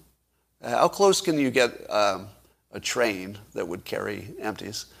to... how close can you get a train that would carry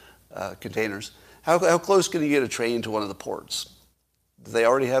empties, containers? How close can you get a train to one of the ports? Do they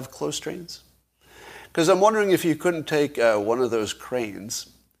already have close trains? Because I'm wondering if you couldn't take one of those cranes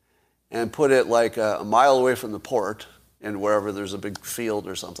and put it like a mile away from the port, and wherever there's a big field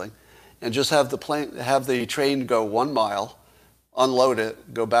or something, and just have the train go 1 mile, unload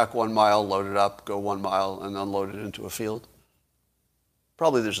it, go back 1 mile, load it up, go 1 mile, and unload it into a field.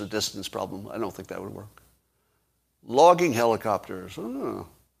 Probably there's a distance problem. I don't think that would work. Logging helicopters. Oh,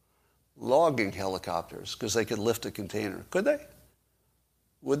 logging helicopters, because they could lift a container. Could they?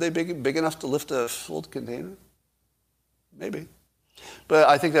 Would they be big enough to lift a full container? Maybe. But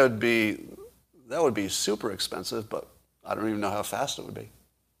I think that would be super expensive, but I don't even know how fast it would be.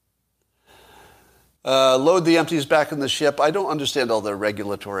 Load the empties back in the ship. I don't understand all the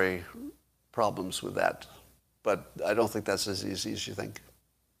regulatory problems with that, but I don't think that's as easy as you think.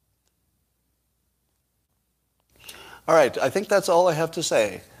 All right, I think that's all I have to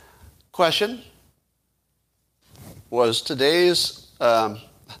say. Question was today's...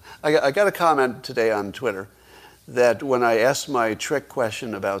 I got a comment today on Twitter that when I asked my trick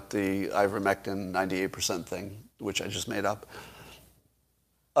question about the ivermectin 98% thing, which I just made up,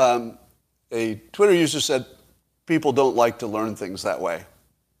 a Twitter user said, people don't like to learn things that way,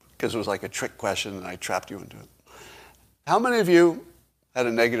 because it was like a trick question and I trapped you into it. How many of you had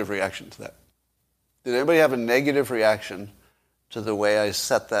a negative reaction to that? Did anybody have a negative reaction to the way I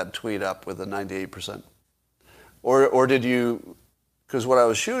set that tweet up with the 98%? Or did you, because what I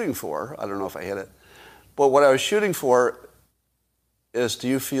was shooting for, I don't know if I hit it, but what I was shooting for is, do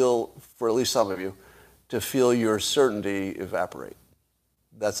you feel, for at least some of you, to feel your certainty evaporate?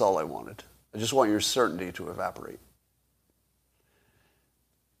 That's all I wanted. I just want your certainty to evaporate.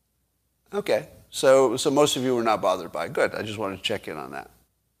 Okay, so most of you were not bothered by it. Good, I just wanted to check in on that.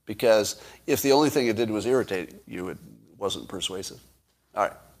 Because if the only thing it did was irritate you, it wasn't persuasive. All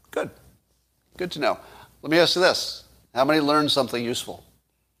right, good. Good to know. Let me ask you this. How many learned something useful?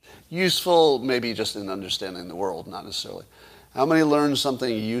 Useful maybe just in understanding the world, not necessarily. How many learned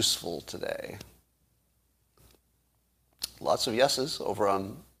something useful today? Lots of yeses over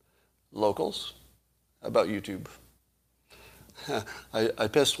on locals. How about YouTube? I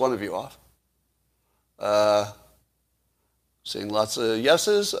pissed one of you off. Seeing lots of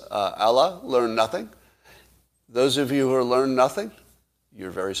yeses. Allah, learn nothing. Those of you who learned nothing,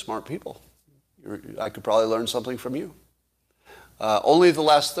 you're very smart people. I could probably learn something from you. Only the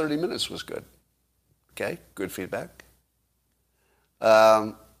last 30 minutes was good. Okay, good feedback.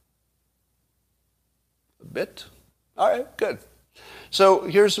 A bit. All right, good. So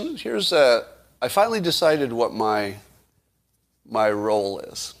here's I finally decided what my role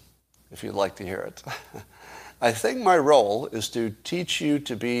is, if you'd like to hear it. I think my role is to teach you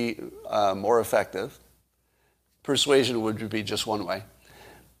to be more effective. Persuasion would be just one way.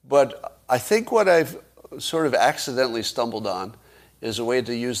 But I think what I've sort of accidentally stumbled on is a way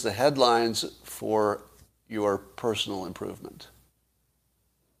to use the headlines for your personal improvement.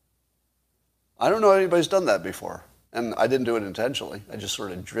 I don't know if anybody's done that before. And I didn't do it intentionally. I just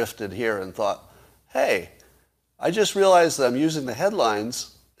sort of drifted here and thought, hey, I just realized that I'm using the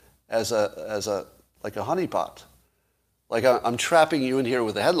headlines as a like a honeypot. Like I'm trapping you in here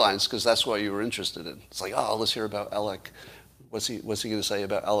with the headlines because that's what you were interested in. It's like, oh, let's hear about Alec. What's he going to say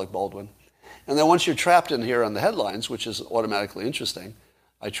about Alec Baldwin? And then once you're trapped in here on the headlines, which is automatically interesting,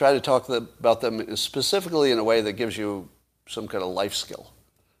 I try to talk about them specifically in a way that gives you some kind of life skill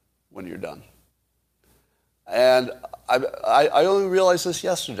when you're done. And I only realized this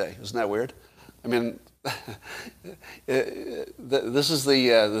yesterday. Isn't that weird? I mean, this is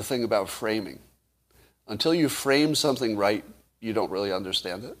the thing about framing. Until you frame something right, you don't really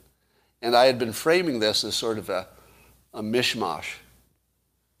understand it. And I had been framing this as sort of a mishmash.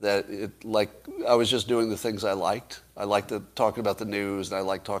 That I was just doing the things I liked. I liked talking about the news, and I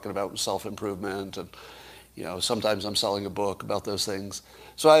liked talking about self-improvement, and sometimes I'm selling a book about those things.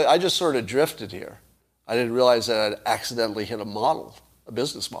 So I just sort of drifted here. I didn't realize that I'd accidentally hit a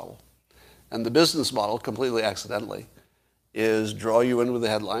business model. And the business model, completely accidentally, is draw you in with the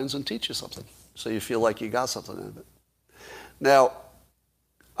headlines and teach you something, so you feel like you got something in it. Now,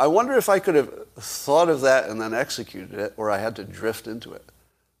 I wonder if I could have thought of that and then executed it, or I had to drift into it.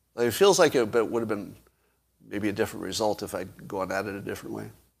 It feels like it would have been maybe a different result if I'd gone at it a different way.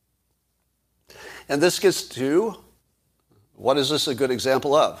 And this gets to, what is this a good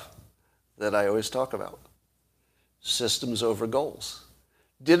example of that I always talk about? Systems over goals.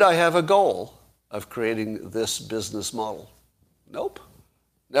 Did I have a goal of creating this business model? Nope.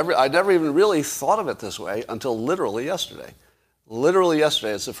 I never even really thought of it this way until literally yesterday. Literally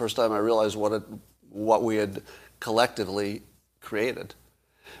yesterday, it's the first time I realized what we had collectively created.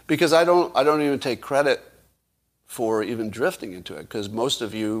 Because I don't even take credit for even drifting into it, because most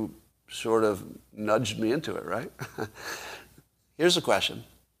of you sort of nudged me into it, right? Here's a question.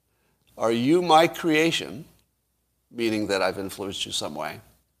 Are you my creation, meaning that I've influenced you some way,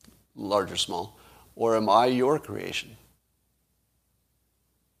 large or small, or am I your creation?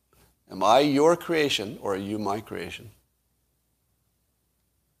 Am I your creation, or are you my creation?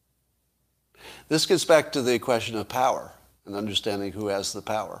 This gets back to the question of power and understanding who has the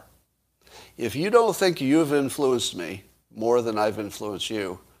power. If you don't think you've influenced me more than I've influenced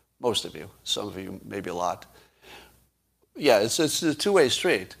you, most of you, some of you, maybe a lot, yeah, it's a two-way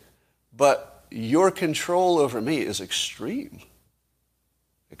street. But your control over me is extreme.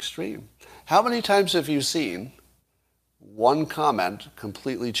 Extreme. How many times have you seen one comment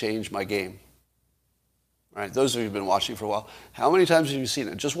completely change my game? Right? Those of you who've been watching for a while, how many times have you seen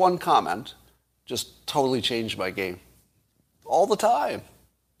it? Just one comment just totally changed my game. All the time.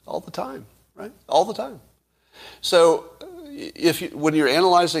 All the time. Right? All the time. So when you're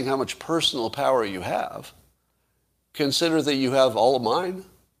analyzing how much personal power you have, consider that you have all of mine.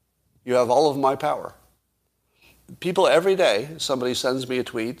 You have all of my power. People every day, somebody sends me a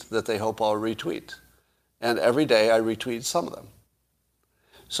tweet that they hope I'll retweet. And every day I retweet some of them.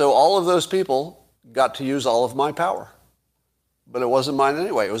 So all of those people got to use all of my power. But it wasn't mine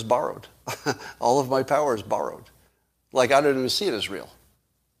anyway, it was borrowed. All of my power is borrowed. Like I don't even see it as real.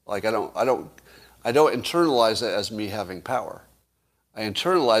 Like I don't internalize it as me having power. I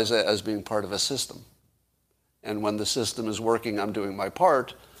internalize it as being part of a system. And when the system is working, I'm doing my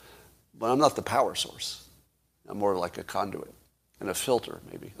part, but I'm not the power source. I'm more like a conduit and a filter,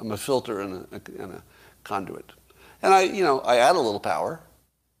 maybe. I'm a filter and a conduit. And I add a little power,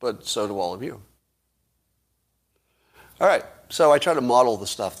 but so do all of you. All right, so I try to model the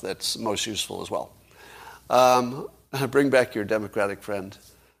stuff that's most useful as well. Bring back your Democratic friend.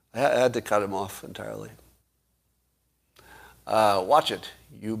 I had to cut him off entirely. Watch it,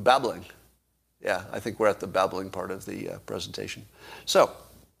 you babbling. Yeah, I think we're at the babbling part of the presentation. So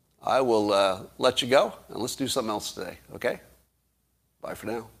I will let you go, and let's do something else today, okay? Bye for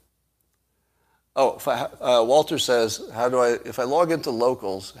now. Oh, Walter says, if I log into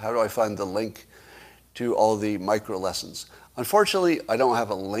Locals, how do I find the link to all the micro lessons? Unfortunately, I don't have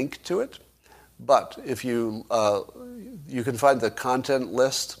a link to it, but if you can find the content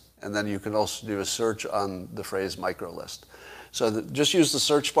list, and then you can also do a search on the phrase micro list. So just use the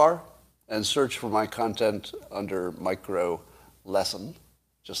search bar and search for my content under micro lesson,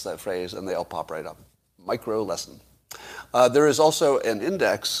 just that phrase, and they all pop right up. Micro lesson. There is also an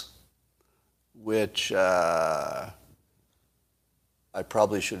index, which I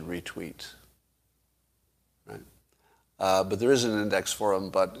probably should retweet. Right? But there is an index for them,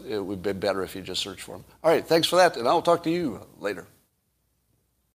 but it would be better if you just search for them. All right, thanks for that, and I'll talk to you later.